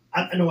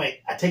 No, wait,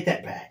 I take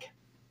that back.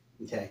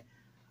 Okay?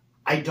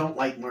 I don't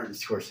like Martin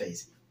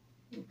Scorsese.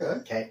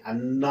 Okay?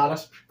 I'm not a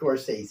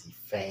Scorsese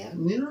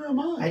fan. Neither am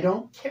I. I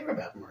don't care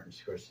about Martin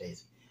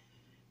Scorsese.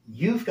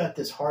 You've got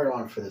this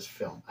hard-on for this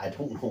film. I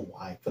don't know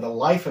why. For the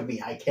life of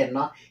me, I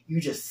cannot.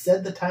 You just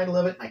said the title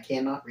of it, and I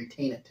cannot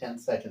retain it 10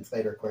 seconds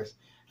later. Of course,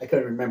 I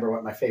couldn't remember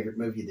what my favorite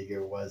movie of the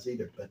year was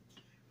either, but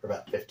for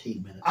about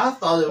 15 minutes. I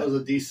thought it was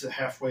a decent,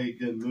 halfway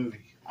good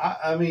movie.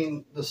 I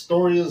mean, the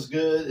story is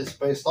good. It's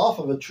based off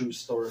of a true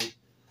story.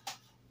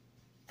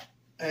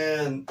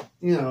 And,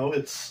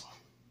 it's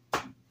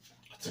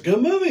a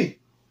good movie.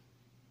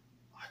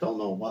 I don't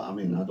know why. I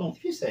mean, I don't.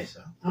 If you say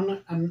so, I'm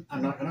not going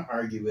to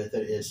argue with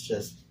it. It's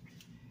just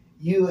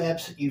you it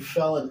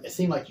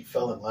seemed like you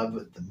fell in love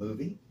with the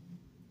movie,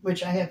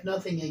 which I have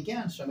nothing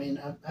against. I mean,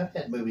 I've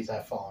had movies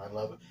I fall in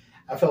love with.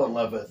 I fell in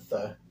love with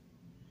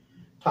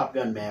Top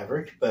Gun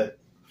Maverick, but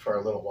for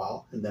a little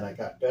while, and then I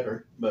got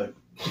better. But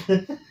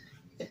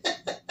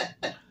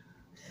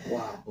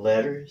wow,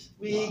 letters.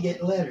 We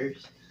get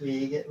letters.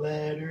 We get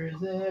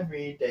letters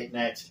every day.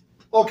 Next.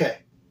 Okay,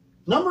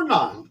 number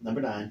 9.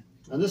 Number 9.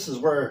 And this is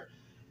where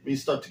we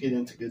start to get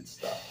into good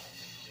stuff.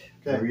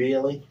 Okay.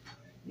 Really?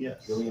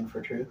 Yes. Really in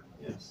for true?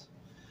 Yes.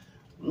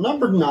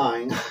 Number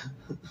 9.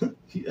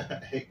 Yeah,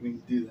 I hate when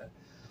you do that.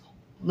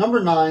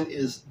 Number 9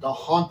 is The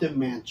Haunted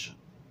Mansion.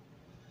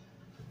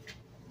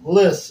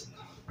 Listen.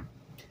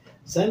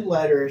 Send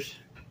letters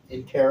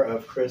in care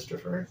of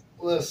Christopher.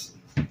 Listen.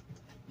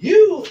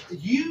 You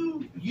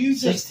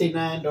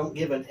 69, don't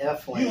give an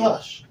F. You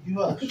hush.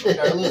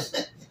 Okay,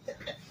 listen.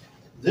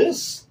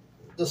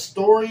 the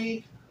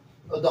story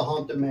of the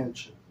Haunted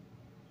Mansion,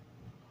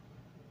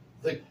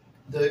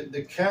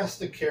 the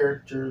cast of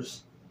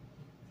characters,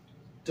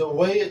 the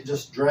way it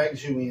just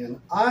drags you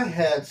in. I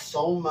had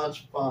so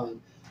much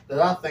fun that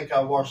I think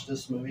I watched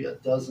this movie a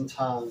dozen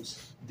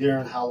times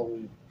during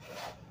Halloween.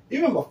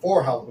 Even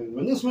before Halloween.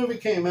 When this movie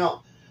came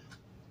out,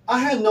 I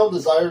had no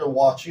desire to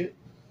watch it.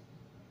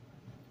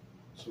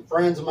 Some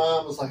friends of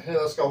mine was like, hey,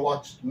 let's go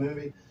watch the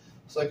movie.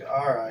 It's like,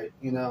 all right,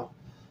 you know.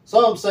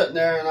 So I'm sitting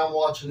there and I'm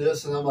watching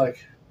this and I'm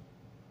like,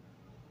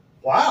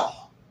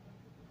 wow.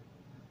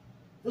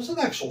 There's an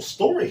actual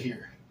story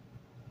here.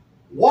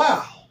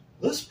 Wow.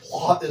 This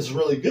plot is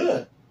really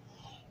good.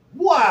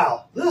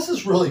 Wow. This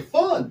is really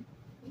fun.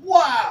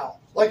 Wow.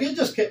 Like, it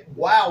just kept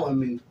wowing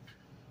me.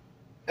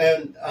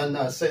 And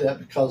I say that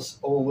because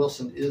Owen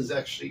Wilson is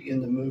actually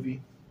in the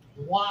movie.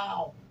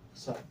 Wow.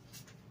 So,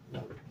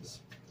 no,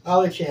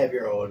 I'll let you have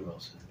your Owen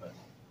Wilson.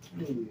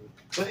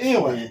 But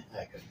anyway,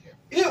 I couldn't care.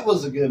 It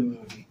was a good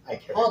movie. I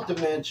care.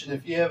 Haunted Mansion,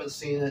 if you haven't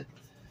seen it,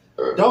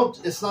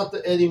 it's not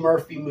the Eddie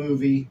Murphy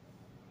movie.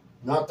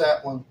 Not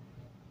that one.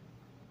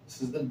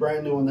 This is the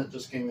brand new one that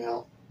just came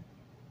out.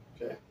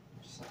 Okay.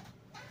 So,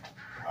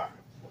 all right.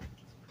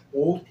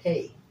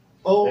 Okay.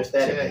 Okay. There's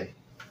that again.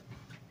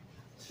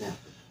 Yeah.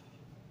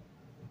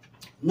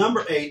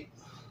 Number 8.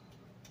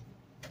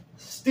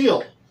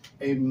 Still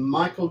a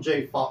Michael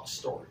J. Fox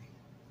story.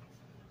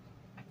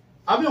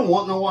 I've been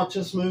wanting to watch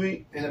this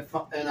movie, and I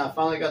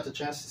finally got the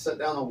chance to sit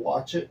down and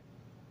watch it.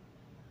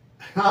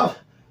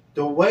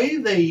 The way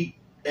they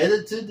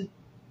edited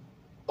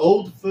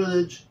old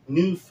footage,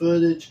 new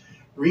footage,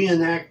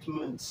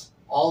 reenactments,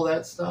 all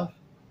that stuff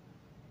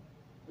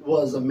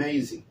was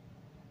amazing.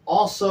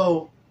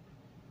 Also,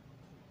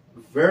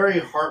 very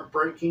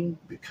heartbreaking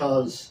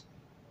because,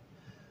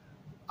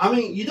 I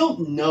mean, you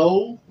don't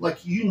know,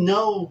 like, you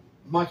know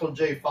Michael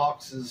J.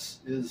 Fox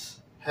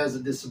has a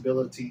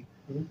disability.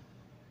 Mm-hmm.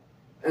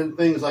 And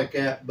things like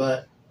that,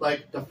 but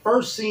like the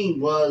first scene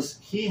was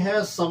he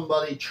has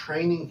somebody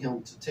training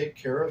him to take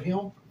care of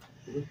him.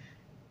 Mm-hmm.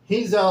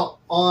 He's out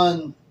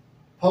on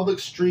public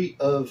street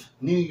of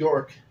New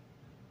York,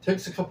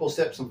 takes a couple of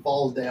steps and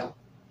falls down.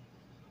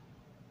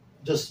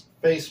 Just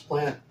face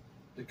plant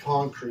the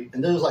concrete,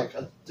 and there's like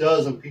a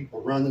dozen people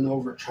running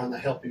over trying to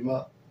help him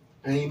up,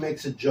 and he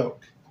makes a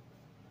joke,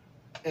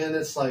 and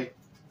it's like,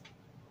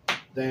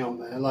 damn,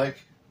 man,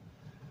 like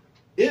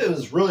it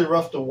was really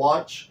rough to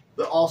watch.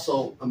 But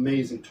also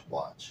amazing to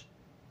watch.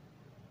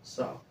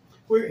 So,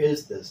 where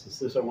is this? Is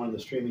this on one of the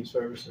streaming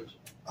services?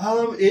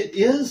 It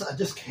is. I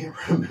just can't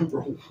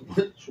remember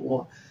which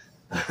one.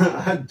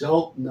 I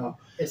don't know.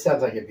 It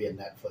sounds like it'd be a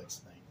Netflix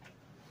thing.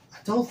 I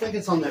don't think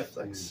it's on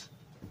Netflix.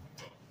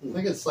 I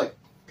think it's like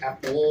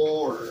Apple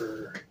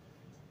or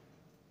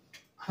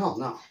I don't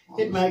know.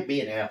 It might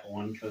be an Apple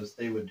one because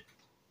they would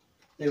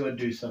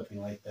do something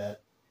like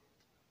that.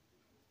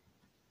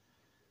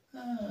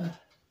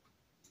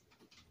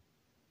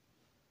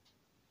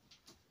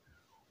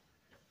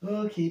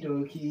 Okie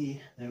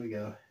dokie. There we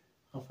go.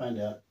 I'll find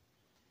out.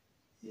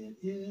 It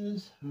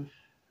is. Where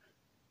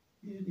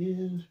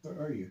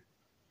are you?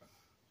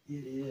 It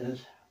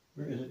is.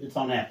 Where is it? It's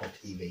on Apple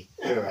TV.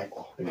 You're right.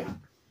 Okay.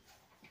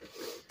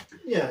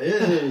 Yeah,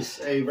 it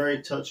is a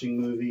very touching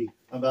movie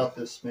about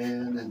this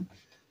man and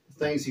the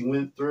things he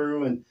went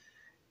through. And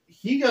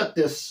he got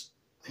this.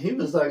 He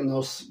was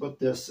diagnosed with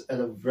this at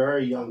a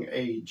very young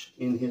age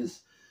when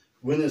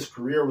his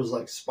career was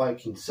like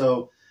spiking.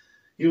 So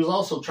he was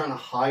also trying to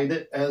hide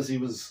it as he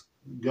was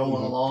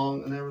going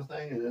along and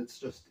everything, and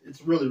it's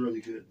really, really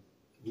good.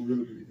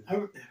 Really, really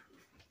good.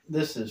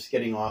 This is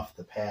getting off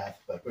the path,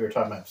 but we were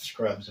talking about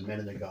Scrubs a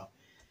minute ago.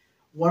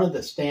 One of the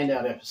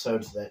standout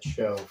episodes of that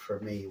show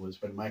for me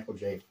was when Michael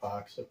J.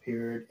 Fox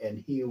appeared, and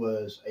he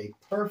was a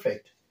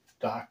perfect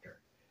doctor.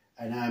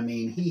 And I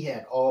mean, he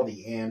had all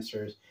the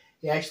answers.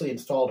 He actually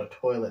installed a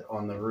toilet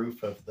on the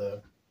roof of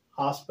the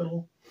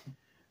hospital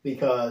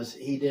because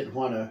he didn't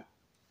want to.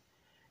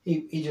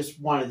 He just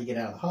wanted to get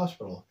out of the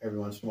hospital every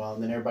once in a while,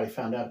 and then everybody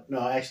found out.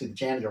 No, actually, the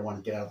janitor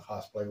wanted to get out of the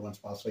hospital every once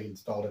in a while, so he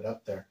installed it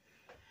up there.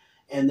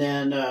 And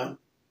then,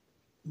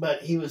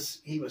 but he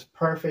was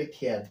perfect.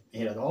 He had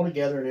it all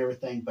together and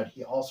everything, but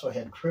he also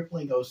had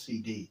crippling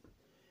OCD.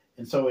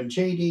 And so when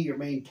JD, your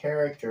main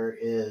character,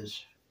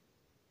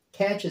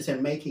 catches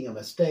him making a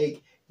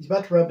mistake, he's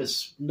about to rub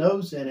his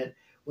nose in it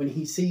when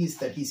he sees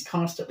that he's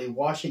constantly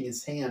washing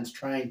his hands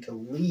trying to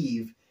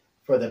leave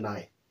for the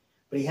night.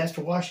 But he has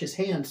to wash his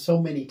hands so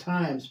many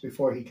times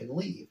before he can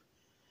leave.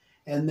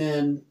 And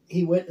then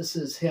he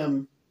witnesses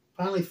him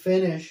finally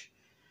finish,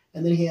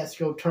 and then he has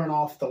to go turn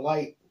the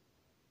light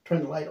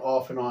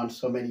off and on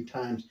so many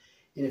times.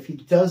 And if he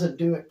doesn't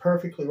do it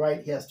perfectly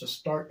right, he has to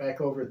start back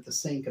over at the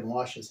sink and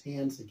wash his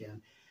hands again.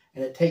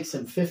 And it takes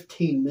him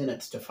 15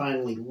 minutes to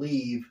finally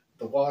leave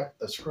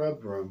the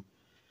scrub room.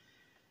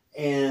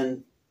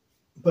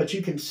 But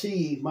you can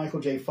see Michael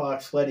J.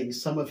 Fox letting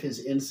some of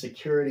his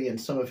insecurity and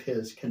some of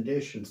his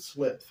conditions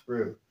slip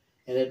through.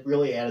 And it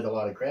really added a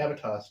lot of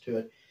gravitas to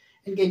it.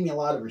 and gave me a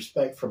lot of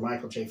respect for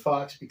Michael J.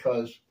 Fox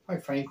because,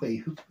 quite frankly,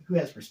 who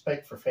has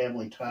respect for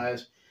family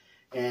ties?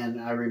 And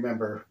I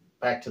remember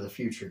Back to the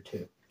Future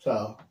too.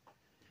 So,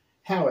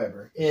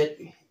 however,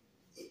 it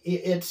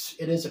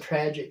is a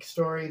tragic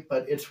story,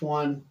 but it's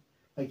one,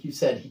 like you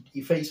said,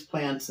 he face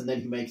plants and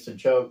then he makes a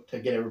joke to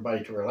get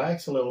everybody to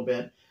relax a little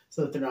bit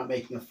so that they're not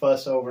making a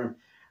fuss over him.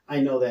 I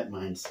know that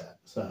mindset.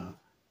 So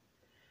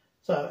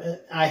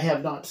I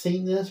have not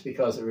seen this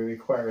because it would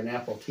require an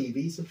Apple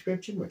TV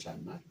subscription, which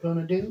I'm not going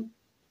to do.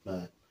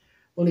 But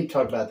we'll need to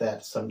talk about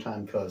that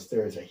sometime because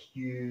there is a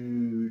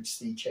huge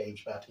sea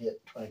change about to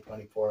hit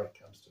 2024 when it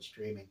comes to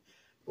streaming.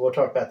 But we'll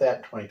talk about that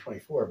in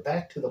 2024.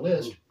 Back to the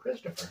list,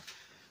 Christopher.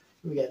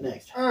 What do we got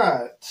next? All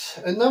right.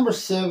 At number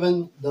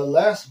 7, The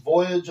Last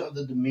Voyage of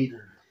the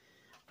Demeter.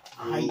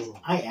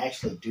 I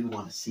actually do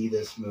want to see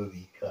this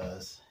movie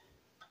because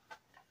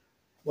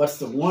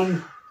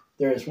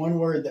there is one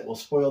word that will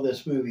spoil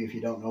this movie if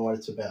you don't know what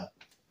it's about.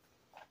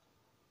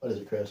 What is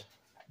it, Chris?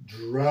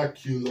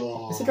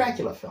 Dracula. It's a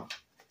Dracula film.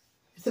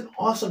 It's an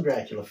awesome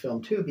Dracula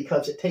film, too,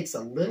 because it takes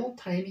a little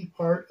tiny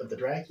part of the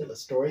Dracula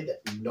story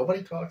that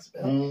nobody talks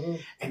about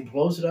and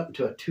blows it up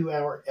into a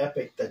 2-hour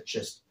epic that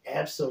just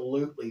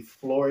absolutely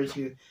floors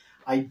you.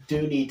 I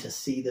do need to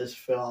see this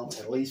film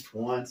at least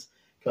once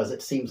because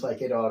it seems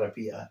like it ought to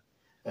be a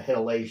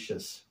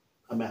hellacious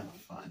amount of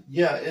fun.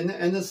 Yeah, and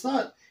it's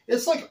not,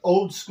 it's like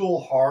old school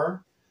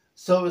horror.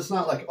 So it's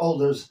not like, oh,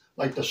 there's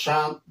like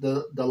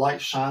the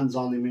light shines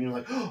on him and you're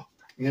like, oh,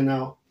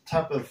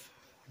 type of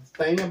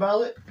thing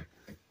about it.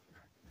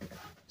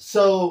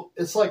 So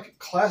it's like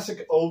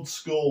classic old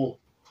school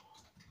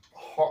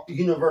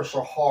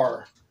universal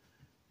horror.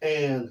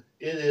 And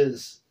it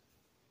is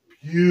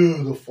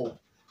beautiful.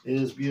 It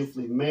is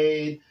beautifully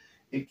made.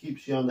 It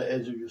keeps you on the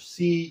edge of your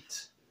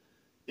seat.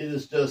 It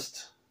is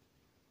just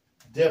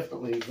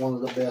definitely one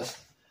of the best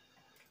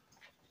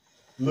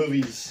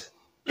movies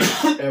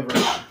ever.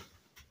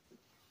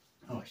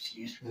 Oh,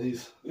 excuse me.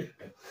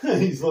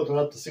 He's looking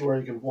up to see where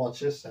he can watch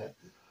this at.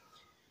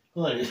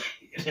 Well, it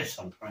is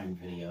on Prime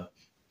Video.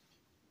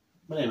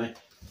 But anyway,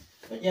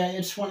 yeah,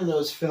 it's one of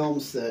those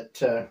films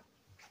that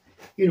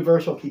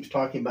Universal keeps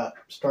talking about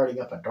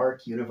starting up a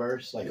dark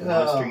universe, like a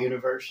monster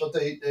universe. But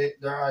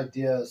their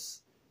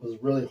ideas was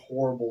really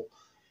horrible.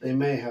 They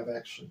may have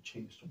actually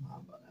changed their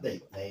mind by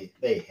now.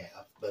 They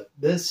have, but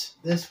this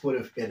would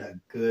have been a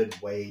good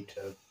way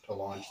to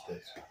launch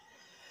this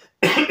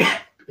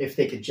if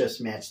they could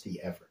just match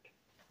the effort,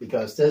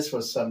 because this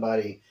was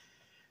somebody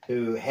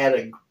who had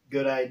a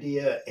good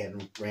idea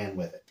and ran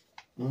with it.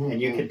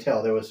 And you could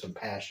tell there was some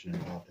passion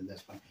involved in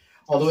this one.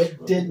 Although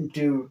it didn't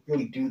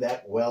really do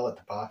that well at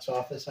the box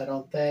office, I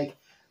don't think.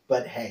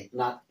 But hey,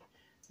 not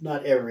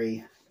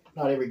every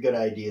good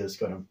idea is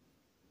going to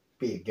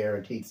be a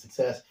guaranteed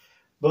success.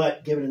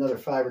 But give it another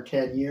 5 or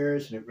 10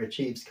 years and it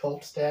achieves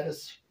cult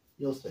status,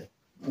 you'll see.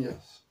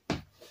 Yes.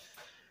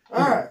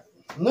 All right.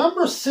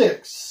 Number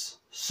 6,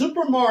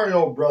 Super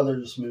Mario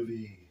Brothers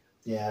movie.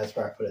 Yeah, that's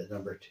where I put it at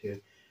number 2.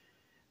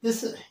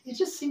 It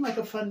just seemed like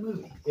a fun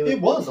movie. It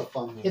was a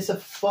fun movie.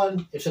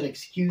 It's an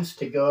excuse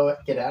to go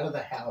get out of the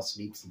house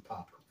and eat some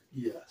popcorn.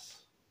 Yes.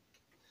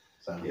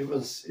 So it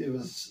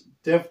was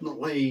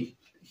definitely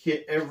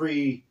hit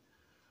every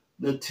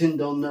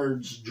Nintendo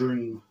nerd's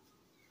dream.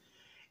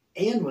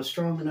 And was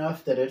strong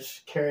enough that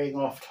it's carrying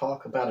off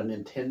talk about a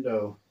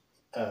Nintendo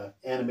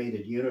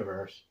animated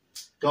universe.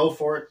 Go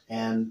for it.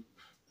 And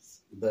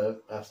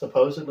the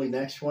supposedly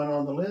next one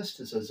on the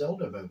list is a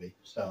Zelda movie.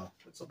 So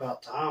it's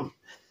about time.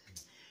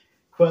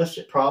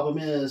 Problem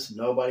is,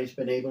 nobody's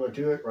been able to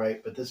do it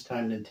right, but this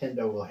time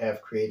Nintendo will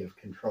have creative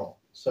control.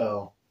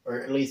 So,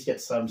 or at least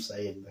get some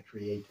say in the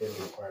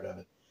creativity part of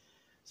it.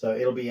 So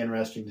it'll be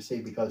interesting to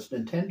see because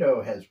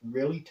Nintendo has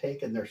really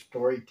taken their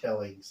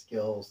storytelling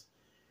skills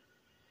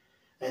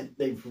and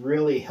they've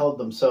really held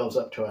themselves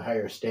up to a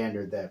higher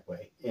standard that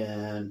way.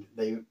 And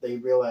they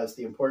realize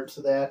the importance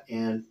of that,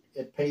 and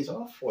it pays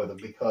off for them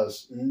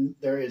because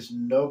there is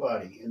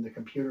nobody in the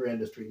computer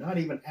industry, not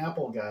even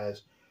Apple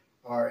guys,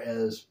 are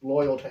as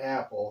loyal to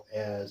Apple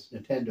as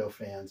Nintendo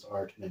fans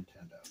are to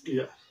Nintendo.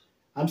 Yeah.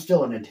 I'm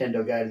still a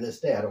Nintendo guy to this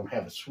day. I don't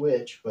have a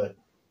Switch,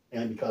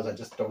 and because I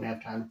just don't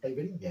have time to play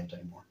video games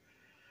anymore.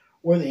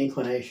 Or the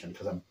inclination,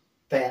 because I'm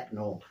fat and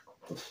old.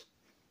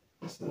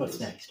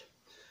 What's next?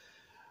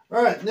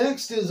 All right,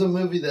 next is a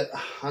movie that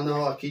I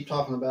know I keep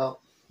talking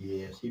about.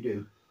 Yes, you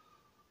do.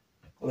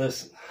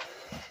 Listen.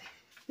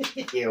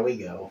 Here we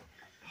go.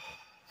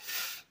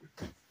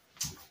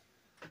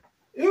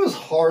 It was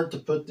hard to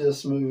put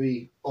this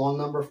movie on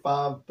number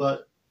 5,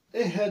 but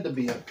it had to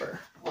be up there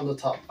on the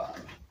top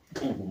 5.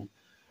 Mm-hmm.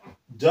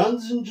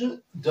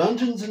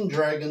 Dungeons and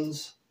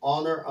Dragons: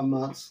 Honor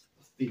Amongst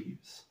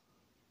Thieves.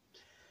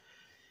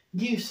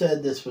 You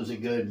said this was a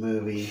good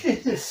movie.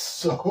 It is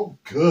so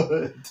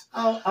good.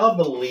 I'll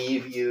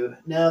believe you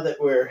now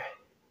that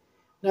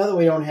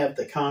we don't have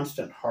the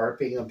constant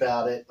harping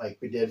about it like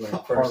we did when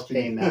it first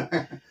came out.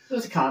 There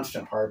was a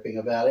constant harping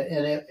about it,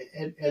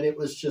 and it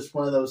was just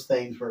one of those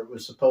things where it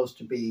was supposed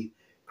to be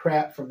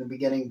crap from the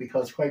beginning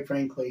because, quite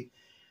frankly,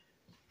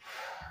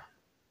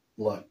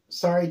 Look,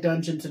 sorry,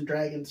 Dungeons and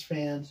Dragons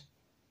fans.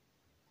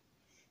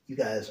 You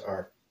guys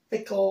are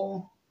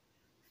fickle.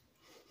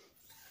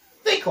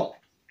 Fickle!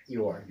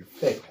 You are. You're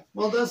fickle.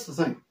 Well, that's the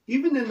thing.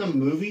 Even in the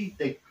movie,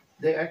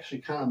 they actually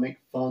kind of make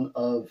fun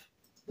of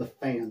the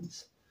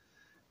fans.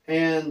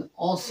 And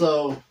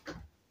also,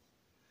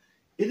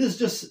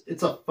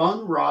 it's a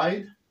fun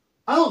ride.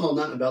 I don't know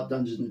nothing about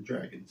Dungeons and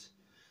Dragons.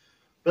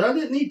 But I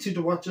didn't need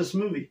to watch this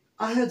movie.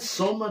 I had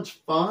so much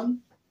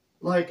fun.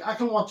 Like, I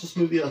can watch this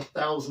movie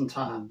 1,000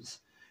 times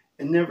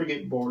and never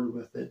get bored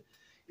with it.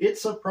 It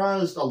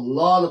surprised a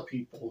lot of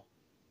people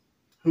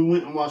who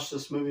went and watched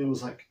this movie and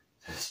was like,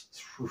 this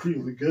is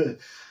really good.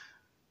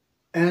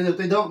 And if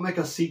they don't make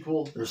a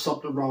sequel, there's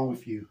something wrong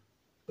with you.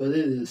 But it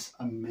is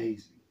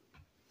amazing.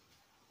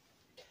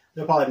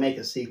 They'll probably make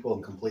a sequel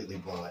and completely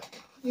blow it.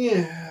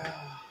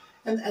 Yeah.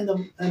 And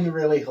the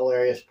really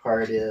hilarious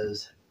part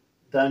is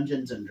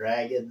Dungeons and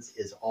Dragons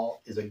is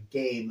a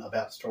game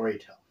about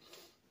storytelling.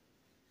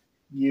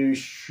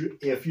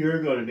 If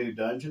you're going to do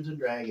Dungeons and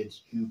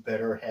Dragons, you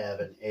better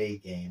have an A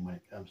game when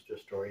it comes to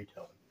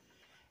storytelling.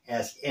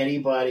 Ask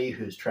anybody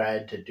who's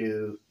tried to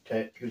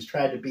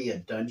be a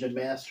dungeon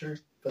master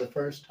for the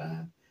first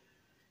time.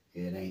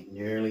 It ain't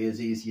nearly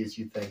as easy as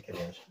you think it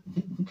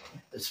is.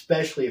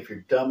 Especially if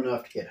you're dumb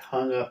enough to get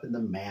hung up in the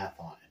math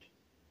on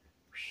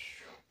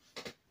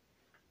it.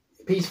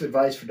 A piece of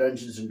advice for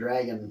Dungeons and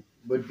Dragons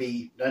would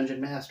be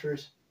dungeon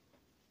masters.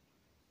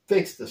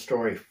 Fix the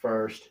story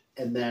first,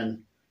 and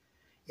then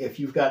if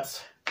you've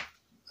got...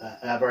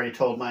 I've already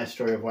told my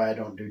story of why I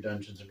don't do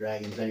Dungeons and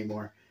Dragons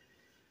anymore.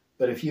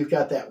 But if you've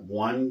got that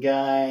one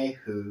guy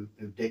who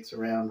dicks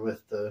around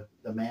with the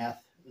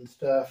math and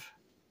stuff,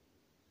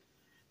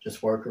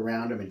 just work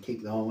around him and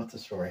keep going with the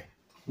story.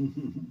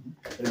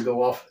 Let him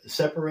go off,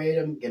 separate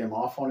him, get him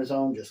off on his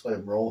own, just let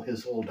him roll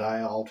his little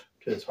die alt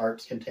to his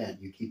heart's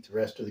content. You keep the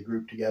rest of the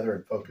group together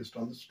and focused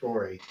on the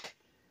story,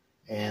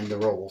 and the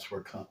rolls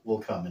will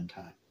come in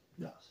time.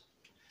 Yes.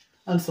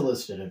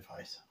 Unsolicited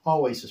advice.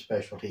 Always a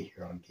specialty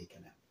here on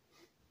Geekin.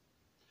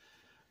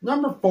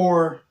 Number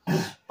 4,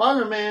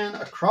 Spider-Man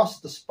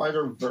Across the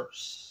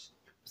Spider-Verse.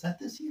 Was that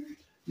this year?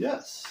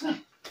 Yes. Huh.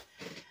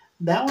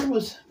 That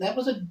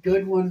was a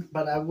good one,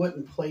 but I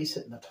wouldn't place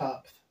it in the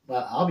top.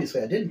 Well,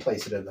 obviously I didn't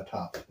place it in the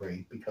top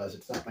 3 because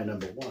it's not my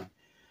number 1.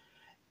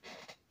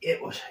 It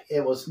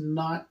was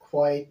not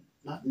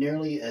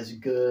nearly as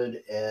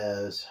good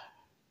as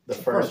the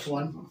first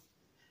one.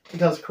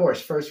 Because of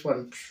course, first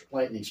one,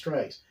 lightning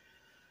strikes.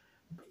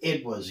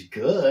 It was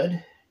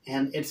good.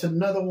 And it's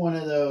another one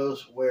of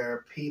those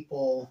where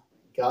people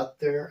got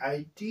their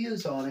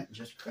ideas on it and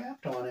just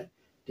crapped on it.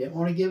 Didn't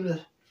want to give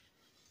it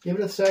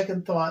a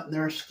second thought, and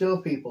there are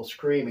still people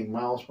screaming,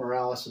 Miles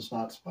Morales is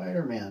not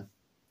Spider-Man.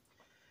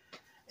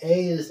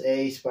 A is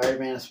A,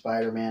 Spider-Man is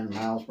Spider-Man,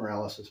 Miles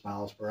Morales is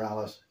Miles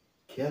Morales.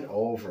 Get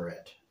over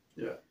it.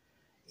 Yeah.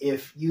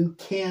 If you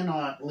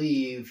cannot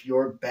leave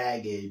your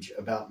baggage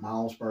about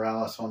Miles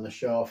Morales on the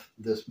shelf,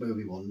 this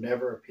movie will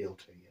never appeal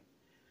to you.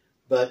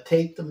 But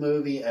take the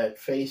movie at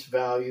face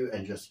value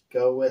and just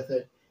go with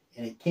it.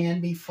 And it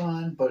can be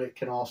fun, but it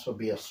can also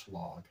be a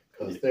slog.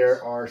 Because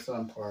there are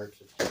some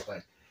parts it's just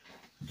like,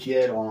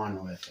 get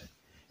on with it.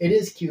 It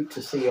is cute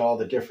to see all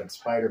the different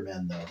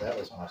Spider-Men, though. That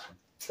was awesome.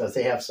 Because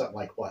they have something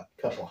like, a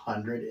couple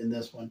hundred in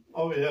this one?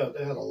 Oh, yeah,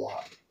 they had a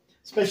lot.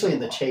 Especially in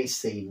the chase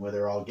scene where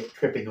they're all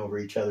tripping over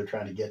each other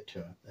trying to get to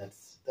him.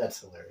 That's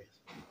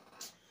hilarious.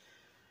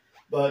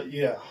 But,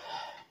 yeah.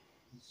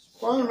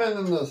 Spider-Man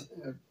in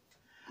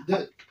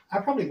the... I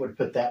probably would have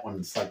put that one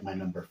as like my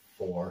number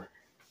 4.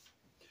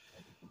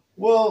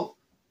 Well,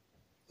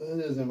 it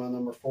isn't my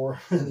number 4.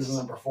 It is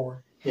number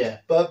 4. Yeah.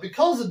 But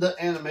because of the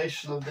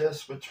animation of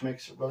this, which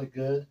makes it really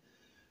good,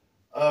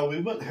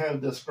 we wouldn't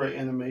have this great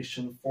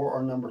animation for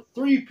our number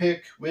 3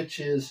 pick, which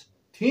is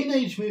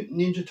Teenage Mutant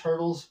Ninja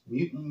Turtles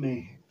Mutant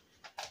Mayhem.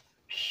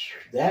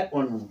 That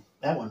one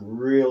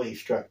really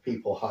struck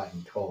people hot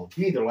and cold.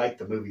 You either liked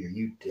the movie or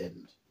you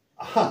didn't.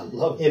 I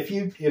love it.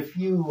 If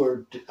you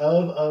were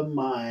of a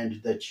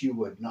mind that you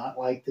would not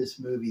like this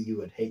movie, you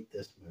would hate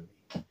this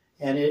movie.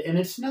 And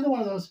it's another one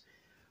of those,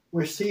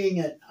 we're seeing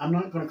it, I'm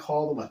not going to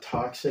call them a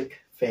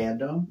toxic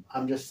fandom.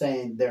 I'm just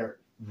saying they're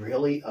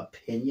really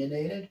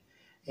opinionated,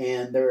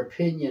 and their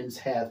opinions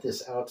have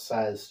this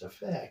outsized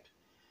effect.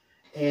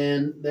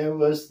 And there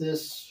was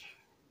this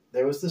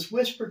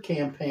whisper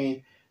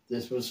campaign.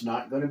 This was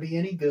not going to be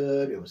any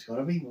good. It was going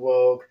to be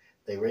woke.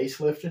 They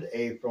race lifted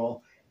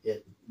April.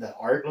 The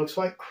art looks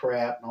like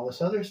crap and all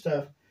this other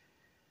stuff.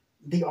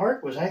 The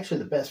art was actually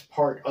the best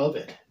part of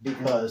it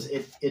because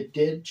it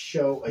did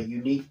show a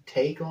unique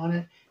take on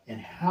it. And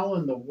how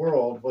in the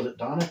world, was it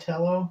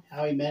Donatello,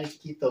 how he managed to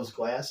keep those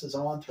glasses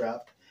on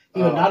throughout?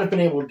 He would not have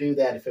been able to do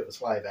that if it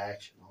was live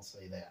action, I'll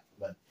say that.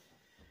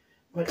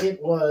 But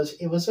it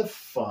was a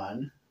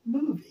fun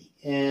movie.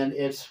 And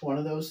it's one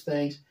of those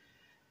things,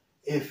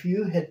 if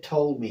you had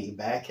told me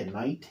back in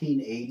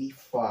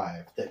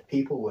 1985 that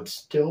people would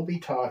still be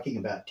talking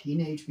about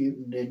Teenage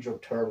Mutant Ninja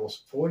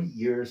Turtles 40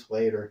 years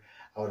later,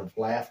 I would have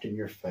laughed in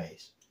your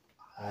face.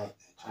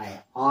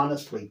 I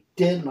honestly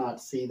did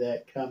not see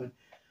that coming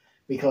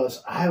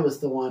because I was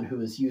the one who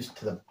was used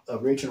to the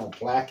original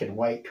black and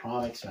white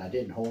comics, and I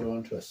didn't hold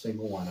on to a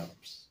single one of them.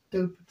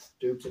 Stupid,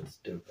 stupid,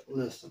 stupid.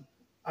 Listen,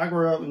 I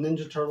grew up with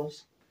Ninja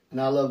Turtles,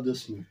 and I love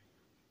this movie.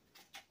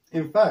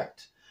 In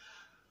fact,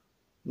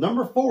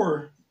 number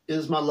 4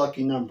 is my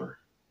lucky number.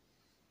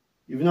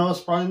 Even though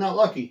it's probably not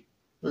lucky,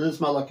 but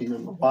it's my lucky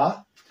number.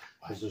 Why?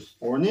 Because there's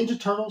 4 Ninja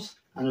Turtles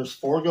and there's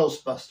 4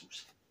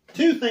 Ghostbusters.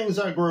 2 things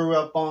I grew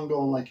up on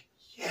going like,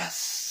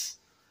 yes.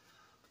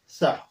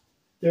 So.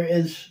 There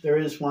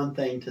is one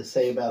thing to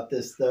say about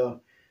this,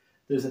 though.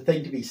 There's a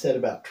thing to be said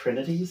about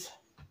trinities.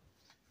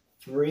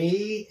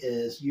 3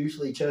 is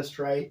usually just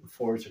right, and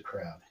 4 is a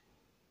crowd.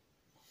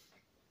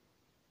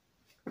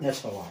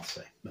 That's all I'll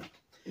say.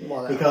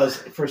 Because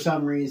for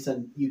some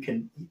reason,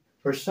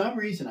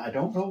 I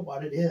don't know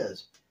what it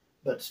is,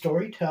 but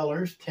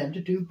storytellers tend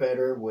to do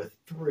better with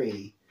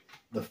 3.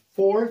 The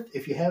 4th,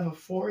 if you have a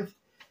 4th,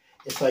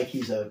 it's like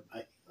he's a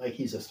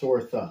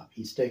sore thumb.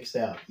 He sticks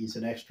out. He's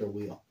an extra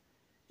wheel.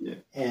 Yeah.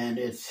 And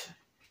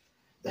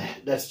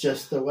that's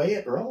just the way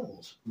it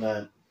rolls.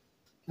 But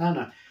I don't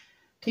know.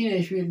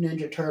 Teenage Mutant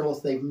Ninja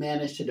Turtles, they've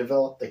managed to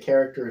develop the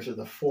characters of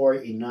the 4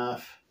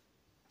 enough.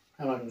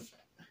 I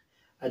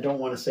don't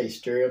want to say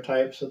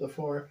stereotypes of the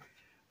 4,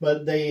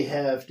 but they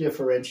have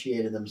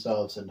differentiated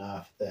themselves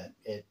enough that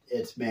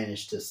it's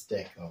managed to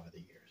stick over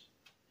the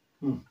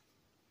years.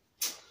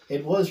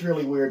 It was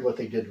really weird what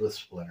they did with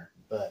Splinter,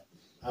 but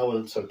I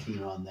wasn't so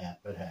keen on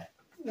that. But hey.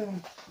 Yeah.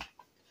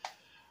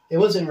 It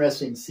was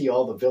interesting to see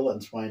all the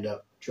villains wind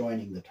up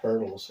joining the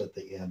Turtles at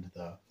the end,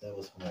 though. That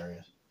was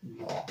hilarious.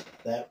 Oh.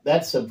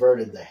 That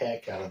subverted the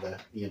heck out of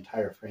the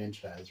entire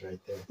franchise right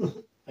there.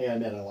 I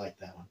admit I like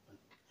that one.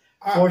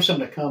 Force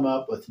them to come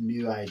up with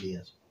new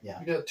ideas. Yeah.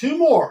 We got 2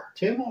 more.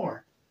 2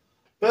 more.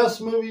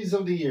 Best movies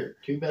of the year.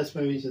 2 best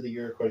movies of the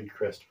year according to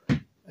Christopher.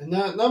 And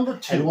that number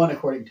 2. And 1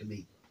 according to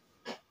me.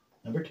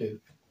 Number 2.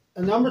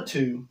 And number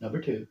 2.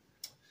 Number 2.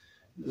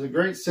 Is a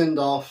great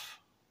send-off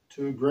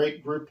to a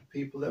great group of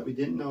people that we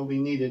didn't know we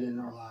needed in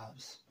our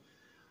lives.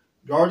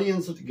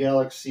 Guardians of the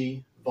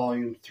Galaxy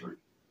Volume 3.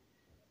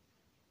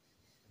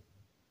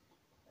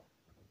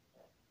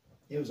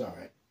 It was all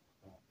right.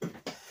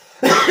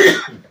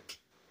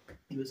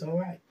 It was all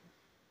right.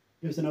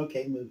 It was an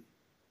okay movie.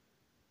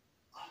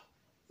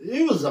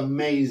 It was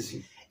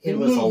amazing. It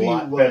was a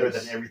lot better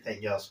than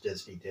everything else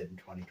Disney did in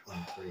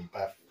 2023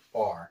 by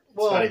far. It's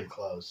not even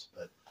close,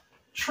 but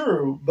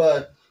true.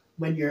 But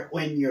when your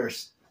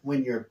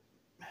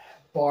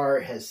bar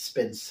has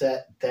been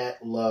set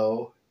that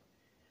low,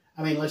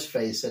 I mean, let's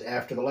face it.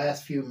 After the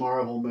last few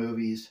Marvel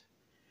movies,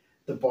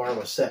 the bar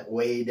was set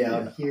way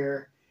down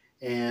here.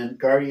 And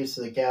Guardians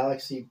of the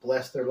Galaxy,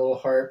 bless their little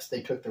hearts,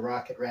 they took the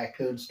Rocket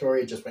Raccoon story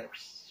and just went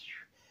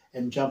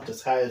and jumped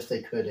as high as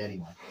they could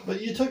anyway.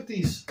 But you took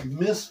these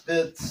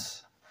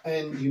misfits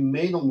and you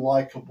made them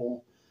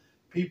likable.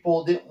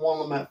 People didn't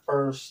want them at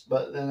first,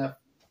 but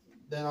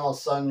then all of a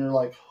sudden you're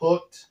like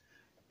hooked.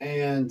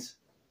 And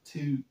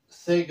to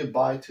say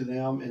goodbye to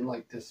them in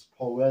like this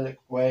poetic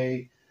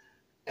way,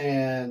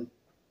 and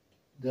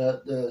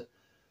the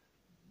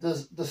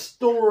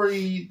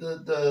story,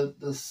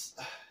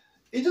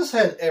 it just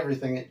had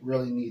everything it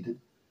really needed.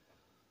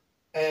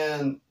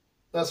 And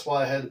that's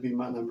why it had to be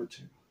my number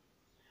 2.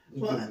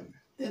 Well,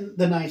 and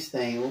the nice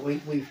thing,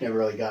 we've never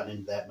really gotten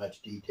into that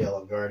much detail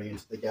on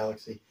Guardians of the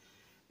Galaxy.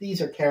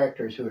 These are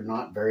characters who are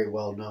not very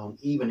well known,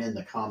 even in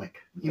the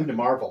comic. Even the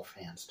Marvel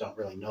fans didn't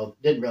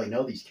really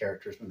know these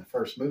characters when the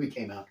first movie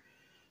came out.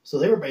 So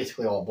they were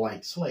basically all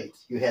blank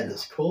slates. You had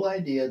this cool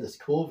idea, this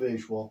cool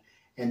visual,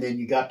 and then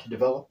you got to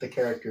develop the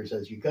characters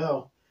as you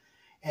go.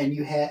 And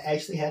you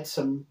actually had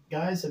some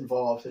guys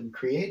involved in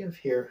creative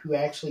here who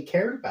actually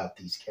cared about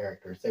these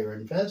characters. They were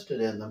invested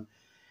in them,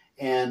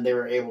 and they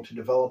were able to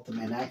develop them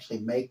and actually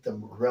make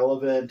them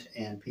relevant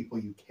and people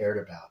you cared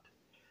about.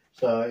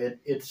 So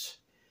it's,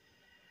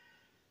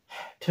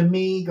 to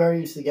me,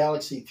 Guardians of the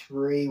Galaxy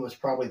 3 was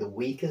probably the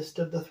weakest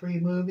of the 3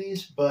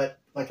 movies. But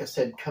like I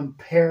said,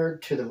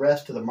 compared to the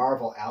rest of the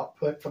Marvel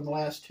output from the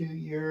last 2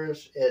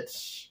 years,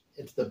 it's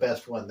the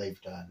best one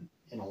they've done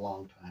in a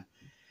long time.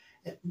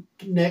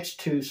 Next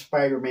to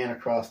Spider-Man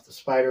Across the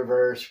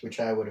Spider-Verse,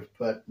 which I would have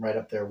put right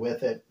up there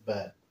with it,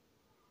 but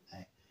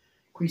hey,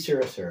 qui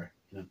sera, sera,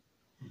 you know.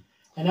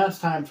 And now it's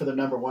time for the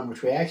number 1,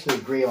 which we actually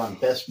agree on,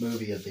 best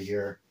movie of the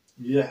year.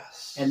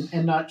 Yes.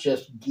 And not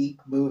just geek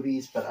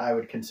movies, but I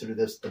would consider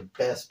this the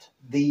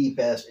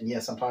best, and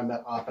yes, I'm talking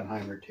about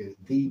Oppenheimer too,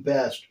 the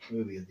best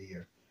movie of the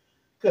year.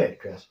 Go ahead,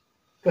 Chris.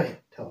 Go ahead,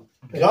 tell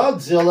them.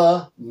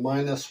 Godzilla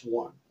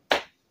 -1.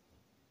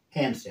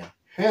 Hands down.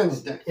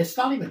 Hands down. It's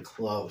not even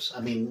close.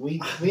 I mean,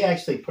 we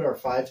actually put our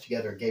 5s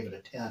together and gave it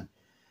a 10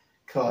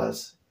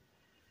 because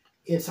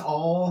it's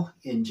all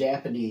in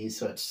Japanese,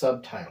 so it's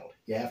subtitled.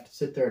 You have to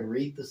sit there and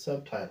read the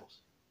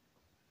subtitles.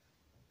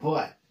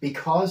 But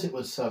because it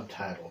was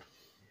subtitled,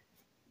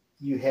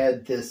 you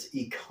had this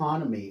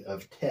economy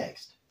of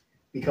text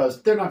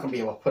because they're not going to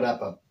be able to put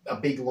up a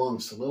big,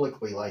 long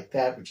soliloquy like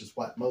that, which is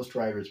what most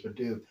writers would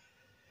do.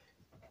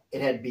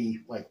 it had to be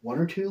like 1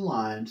 or 2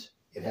 lines.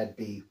 It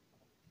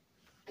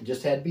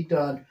just had to be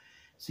done.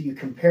 So you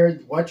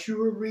compared what you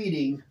were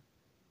reading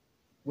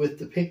with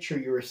the picture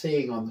you were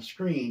seeing on the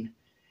screen,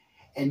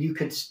 and you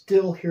could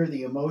still hear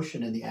the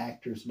emotion in the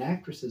actors and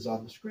actresses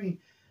on the screen.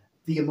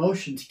 The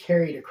emotions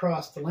carried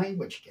across the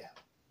language gap,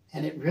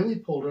 and it really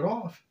pulled it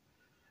off.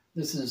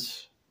 This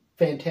is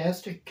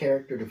fantastic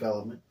character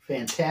development,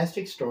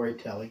 fantastic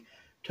storytelling,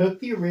 took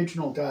the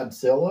original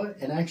Godzilla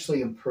and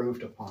actually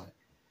improved upon it.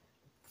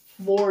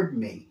 Floored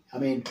me. I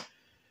mean,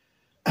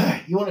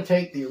 you want to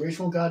take the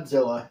original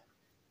Godzilla,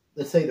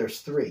 let's say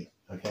there's 3,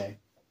 okay?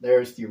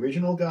 There's the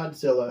original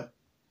Godzilla,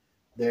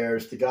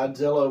 there's the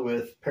Godzilla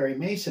with Perry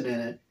Mason in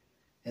it,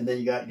 and then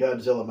you got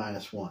Godzilla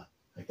 -1,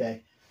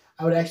 okay?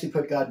 I would actually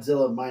put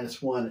Godzilla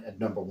 -1 at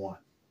number 1,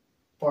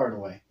 far and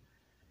away.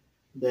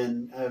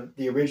 Then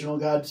the original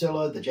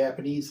Godzilla, the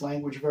Japanese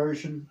language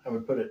version, I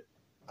would put it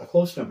a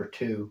close number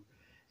 2.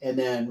 And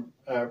then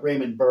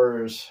Raymond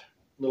Burr's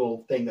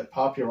little thing that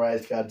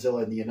popularized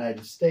Godzilla in the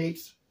United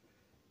States,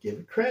 give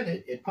it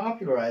credit, it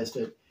popularized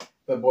it.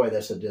 But boy,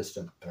 that's a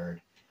distant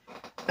third.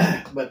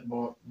 But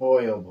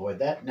boy, oh boy,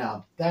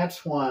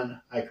 that's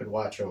one I could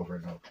watch over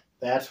and over.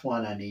 That's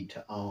one I need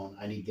to own.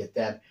 I need to get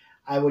that.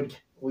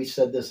 We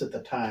said this at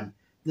the time.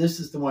 This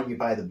is the one you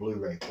buy the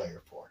Blu-ray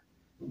player for.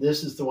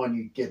 This is the one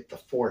you get the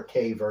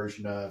 4K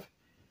version of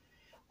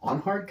on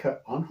hard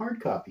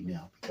copy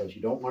now, because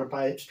you don't want to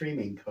buy it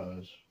streaming,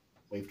 because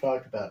we've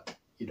talked about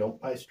you don't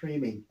buy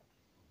streaming.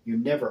 You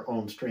never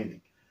own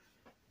streaming.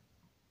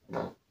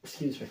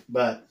 Excuse me.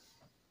 But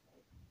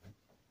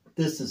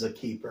this is a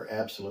keeper.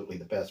 Absolutely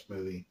the best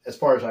movie. As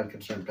far as I'm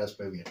concerned, best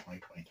movie of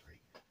 2023.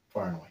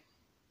 Far and away.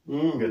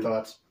 Your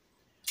thoughts?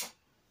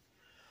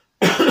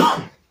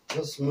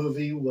 This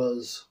movie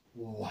was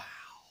wow.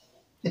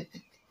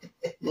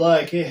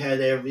 Like, it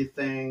had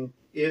everything.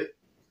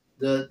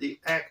 The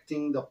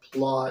acting, the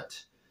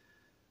plot.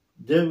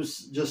 There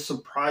was just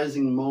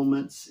surprising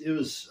moments. It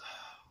was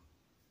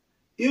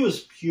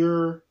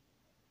pure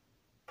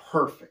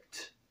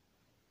perfect.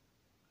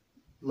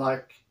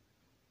 Like,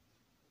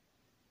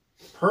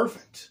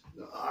 perfect.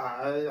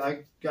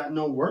 I got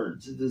no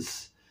words.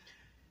 That's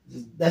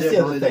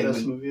the other thing. The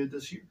best movie of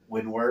this year.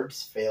 When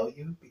words fail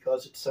you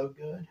because it's so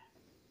good,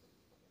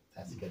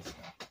 that's good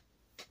stuff.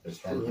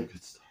 It's really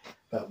good stuff.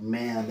 But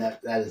man,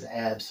 that is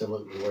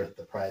absolutely worth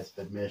the price of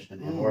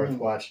admission and worth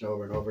watching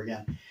over and over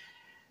again.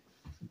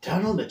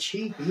 Done on the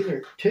cheap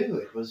either,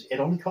 too. It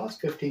only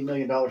cost $15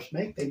 million to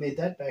make. They made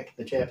that back in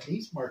the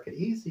Japanese market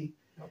easy.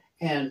 Yep.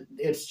 And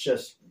it's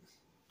just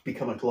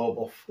become a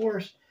global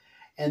force.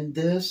 And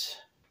this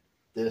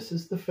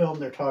is the film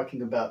they're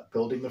talking about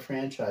building the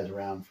franchise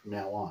around from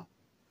now on.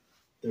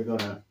 They're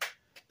gonna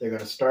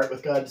start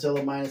with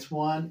Godzilla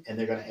 -1, and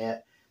they're gonna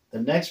add the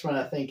next one.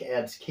 I think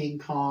adds King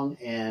Kong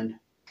and,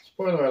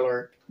 spoiler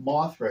alert,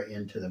 Mothra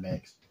into the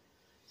mix.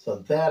 So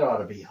that ought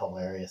to be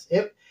hilarious.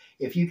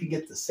 If you could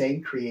get the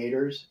same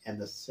creators and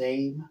the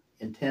same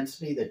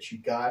intensity that you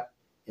got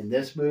in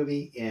this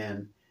movie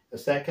in the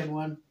second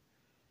one,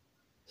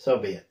 so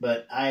be it.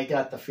 But I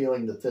got the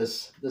feeling that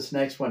this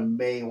next one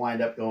may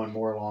wind up going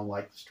more along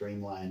like the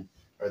streamline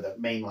or the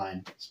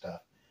mainline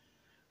stuff,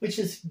 which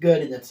is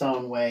good in its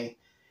own way.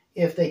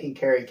 If they can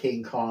carry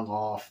King Kong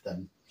off,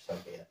 then so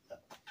be it.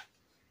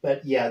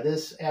 But yeah,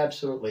 this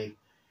absolutely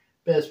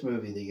best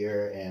movie of the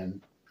year,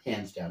 and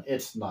hands down,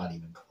 it's not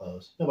even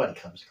close. Nobody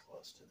comes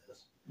close to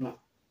this. No.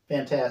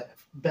 Fantastic.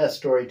 Best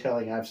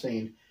storytelling I've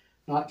seen,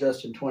 not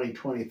just in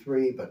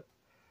 2023, but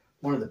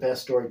one of the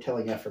best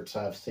storytelling efforts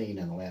I've seen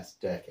in the last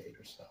decade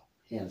or so,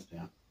 hands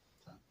down.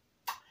 So.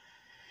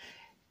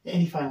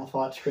 Any final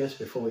thoughts, Chris,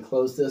 before we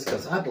close this?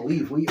 Because I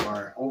believe we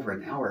are over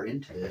an hour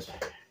into this.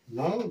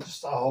 No,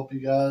 just I hope you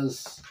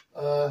guys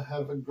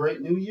have a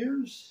great New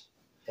Year's.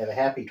 Have a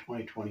happy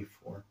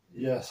 2024.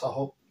 Yes, I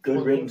hope.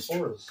 Good riddance.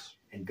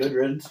 And good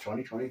riddance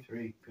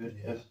 2023. Good.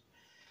 Yes.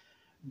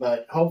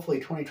 But hopefully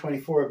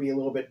 2024 will be a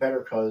little bit better,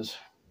 because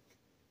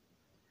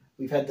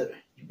we've had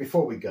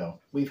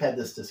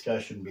this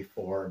discussion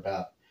before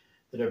about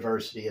the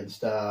diversity and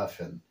stuff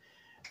and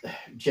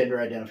gender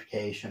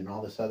identification and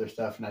all this other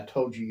stuff. And I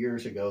told you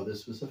years ago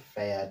this was a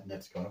fad and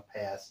it's going to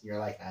pass. And you're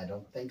like, I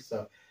don't think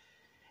so.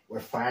 We're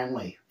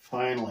finally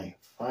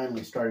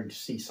starting to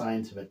see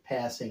signs of it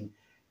passing.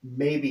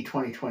 Maybe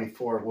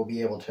 2024 we'll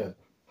be able to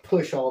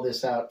push all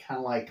this out, kind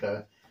of like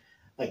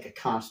a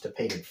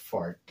constipated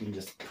fart. You can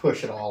just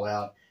push it all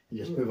out and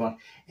just move on.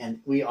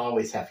 And we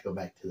always have to go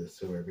back to the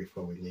sewer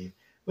before we leave,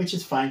 which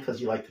is fine because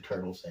you like the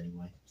turtles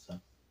anyway. So,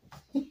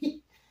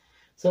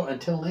 so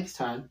until next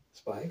time,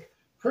 Spike,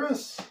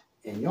 Chris,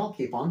 and y'all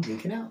keep on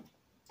geeking out.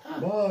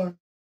 Bye.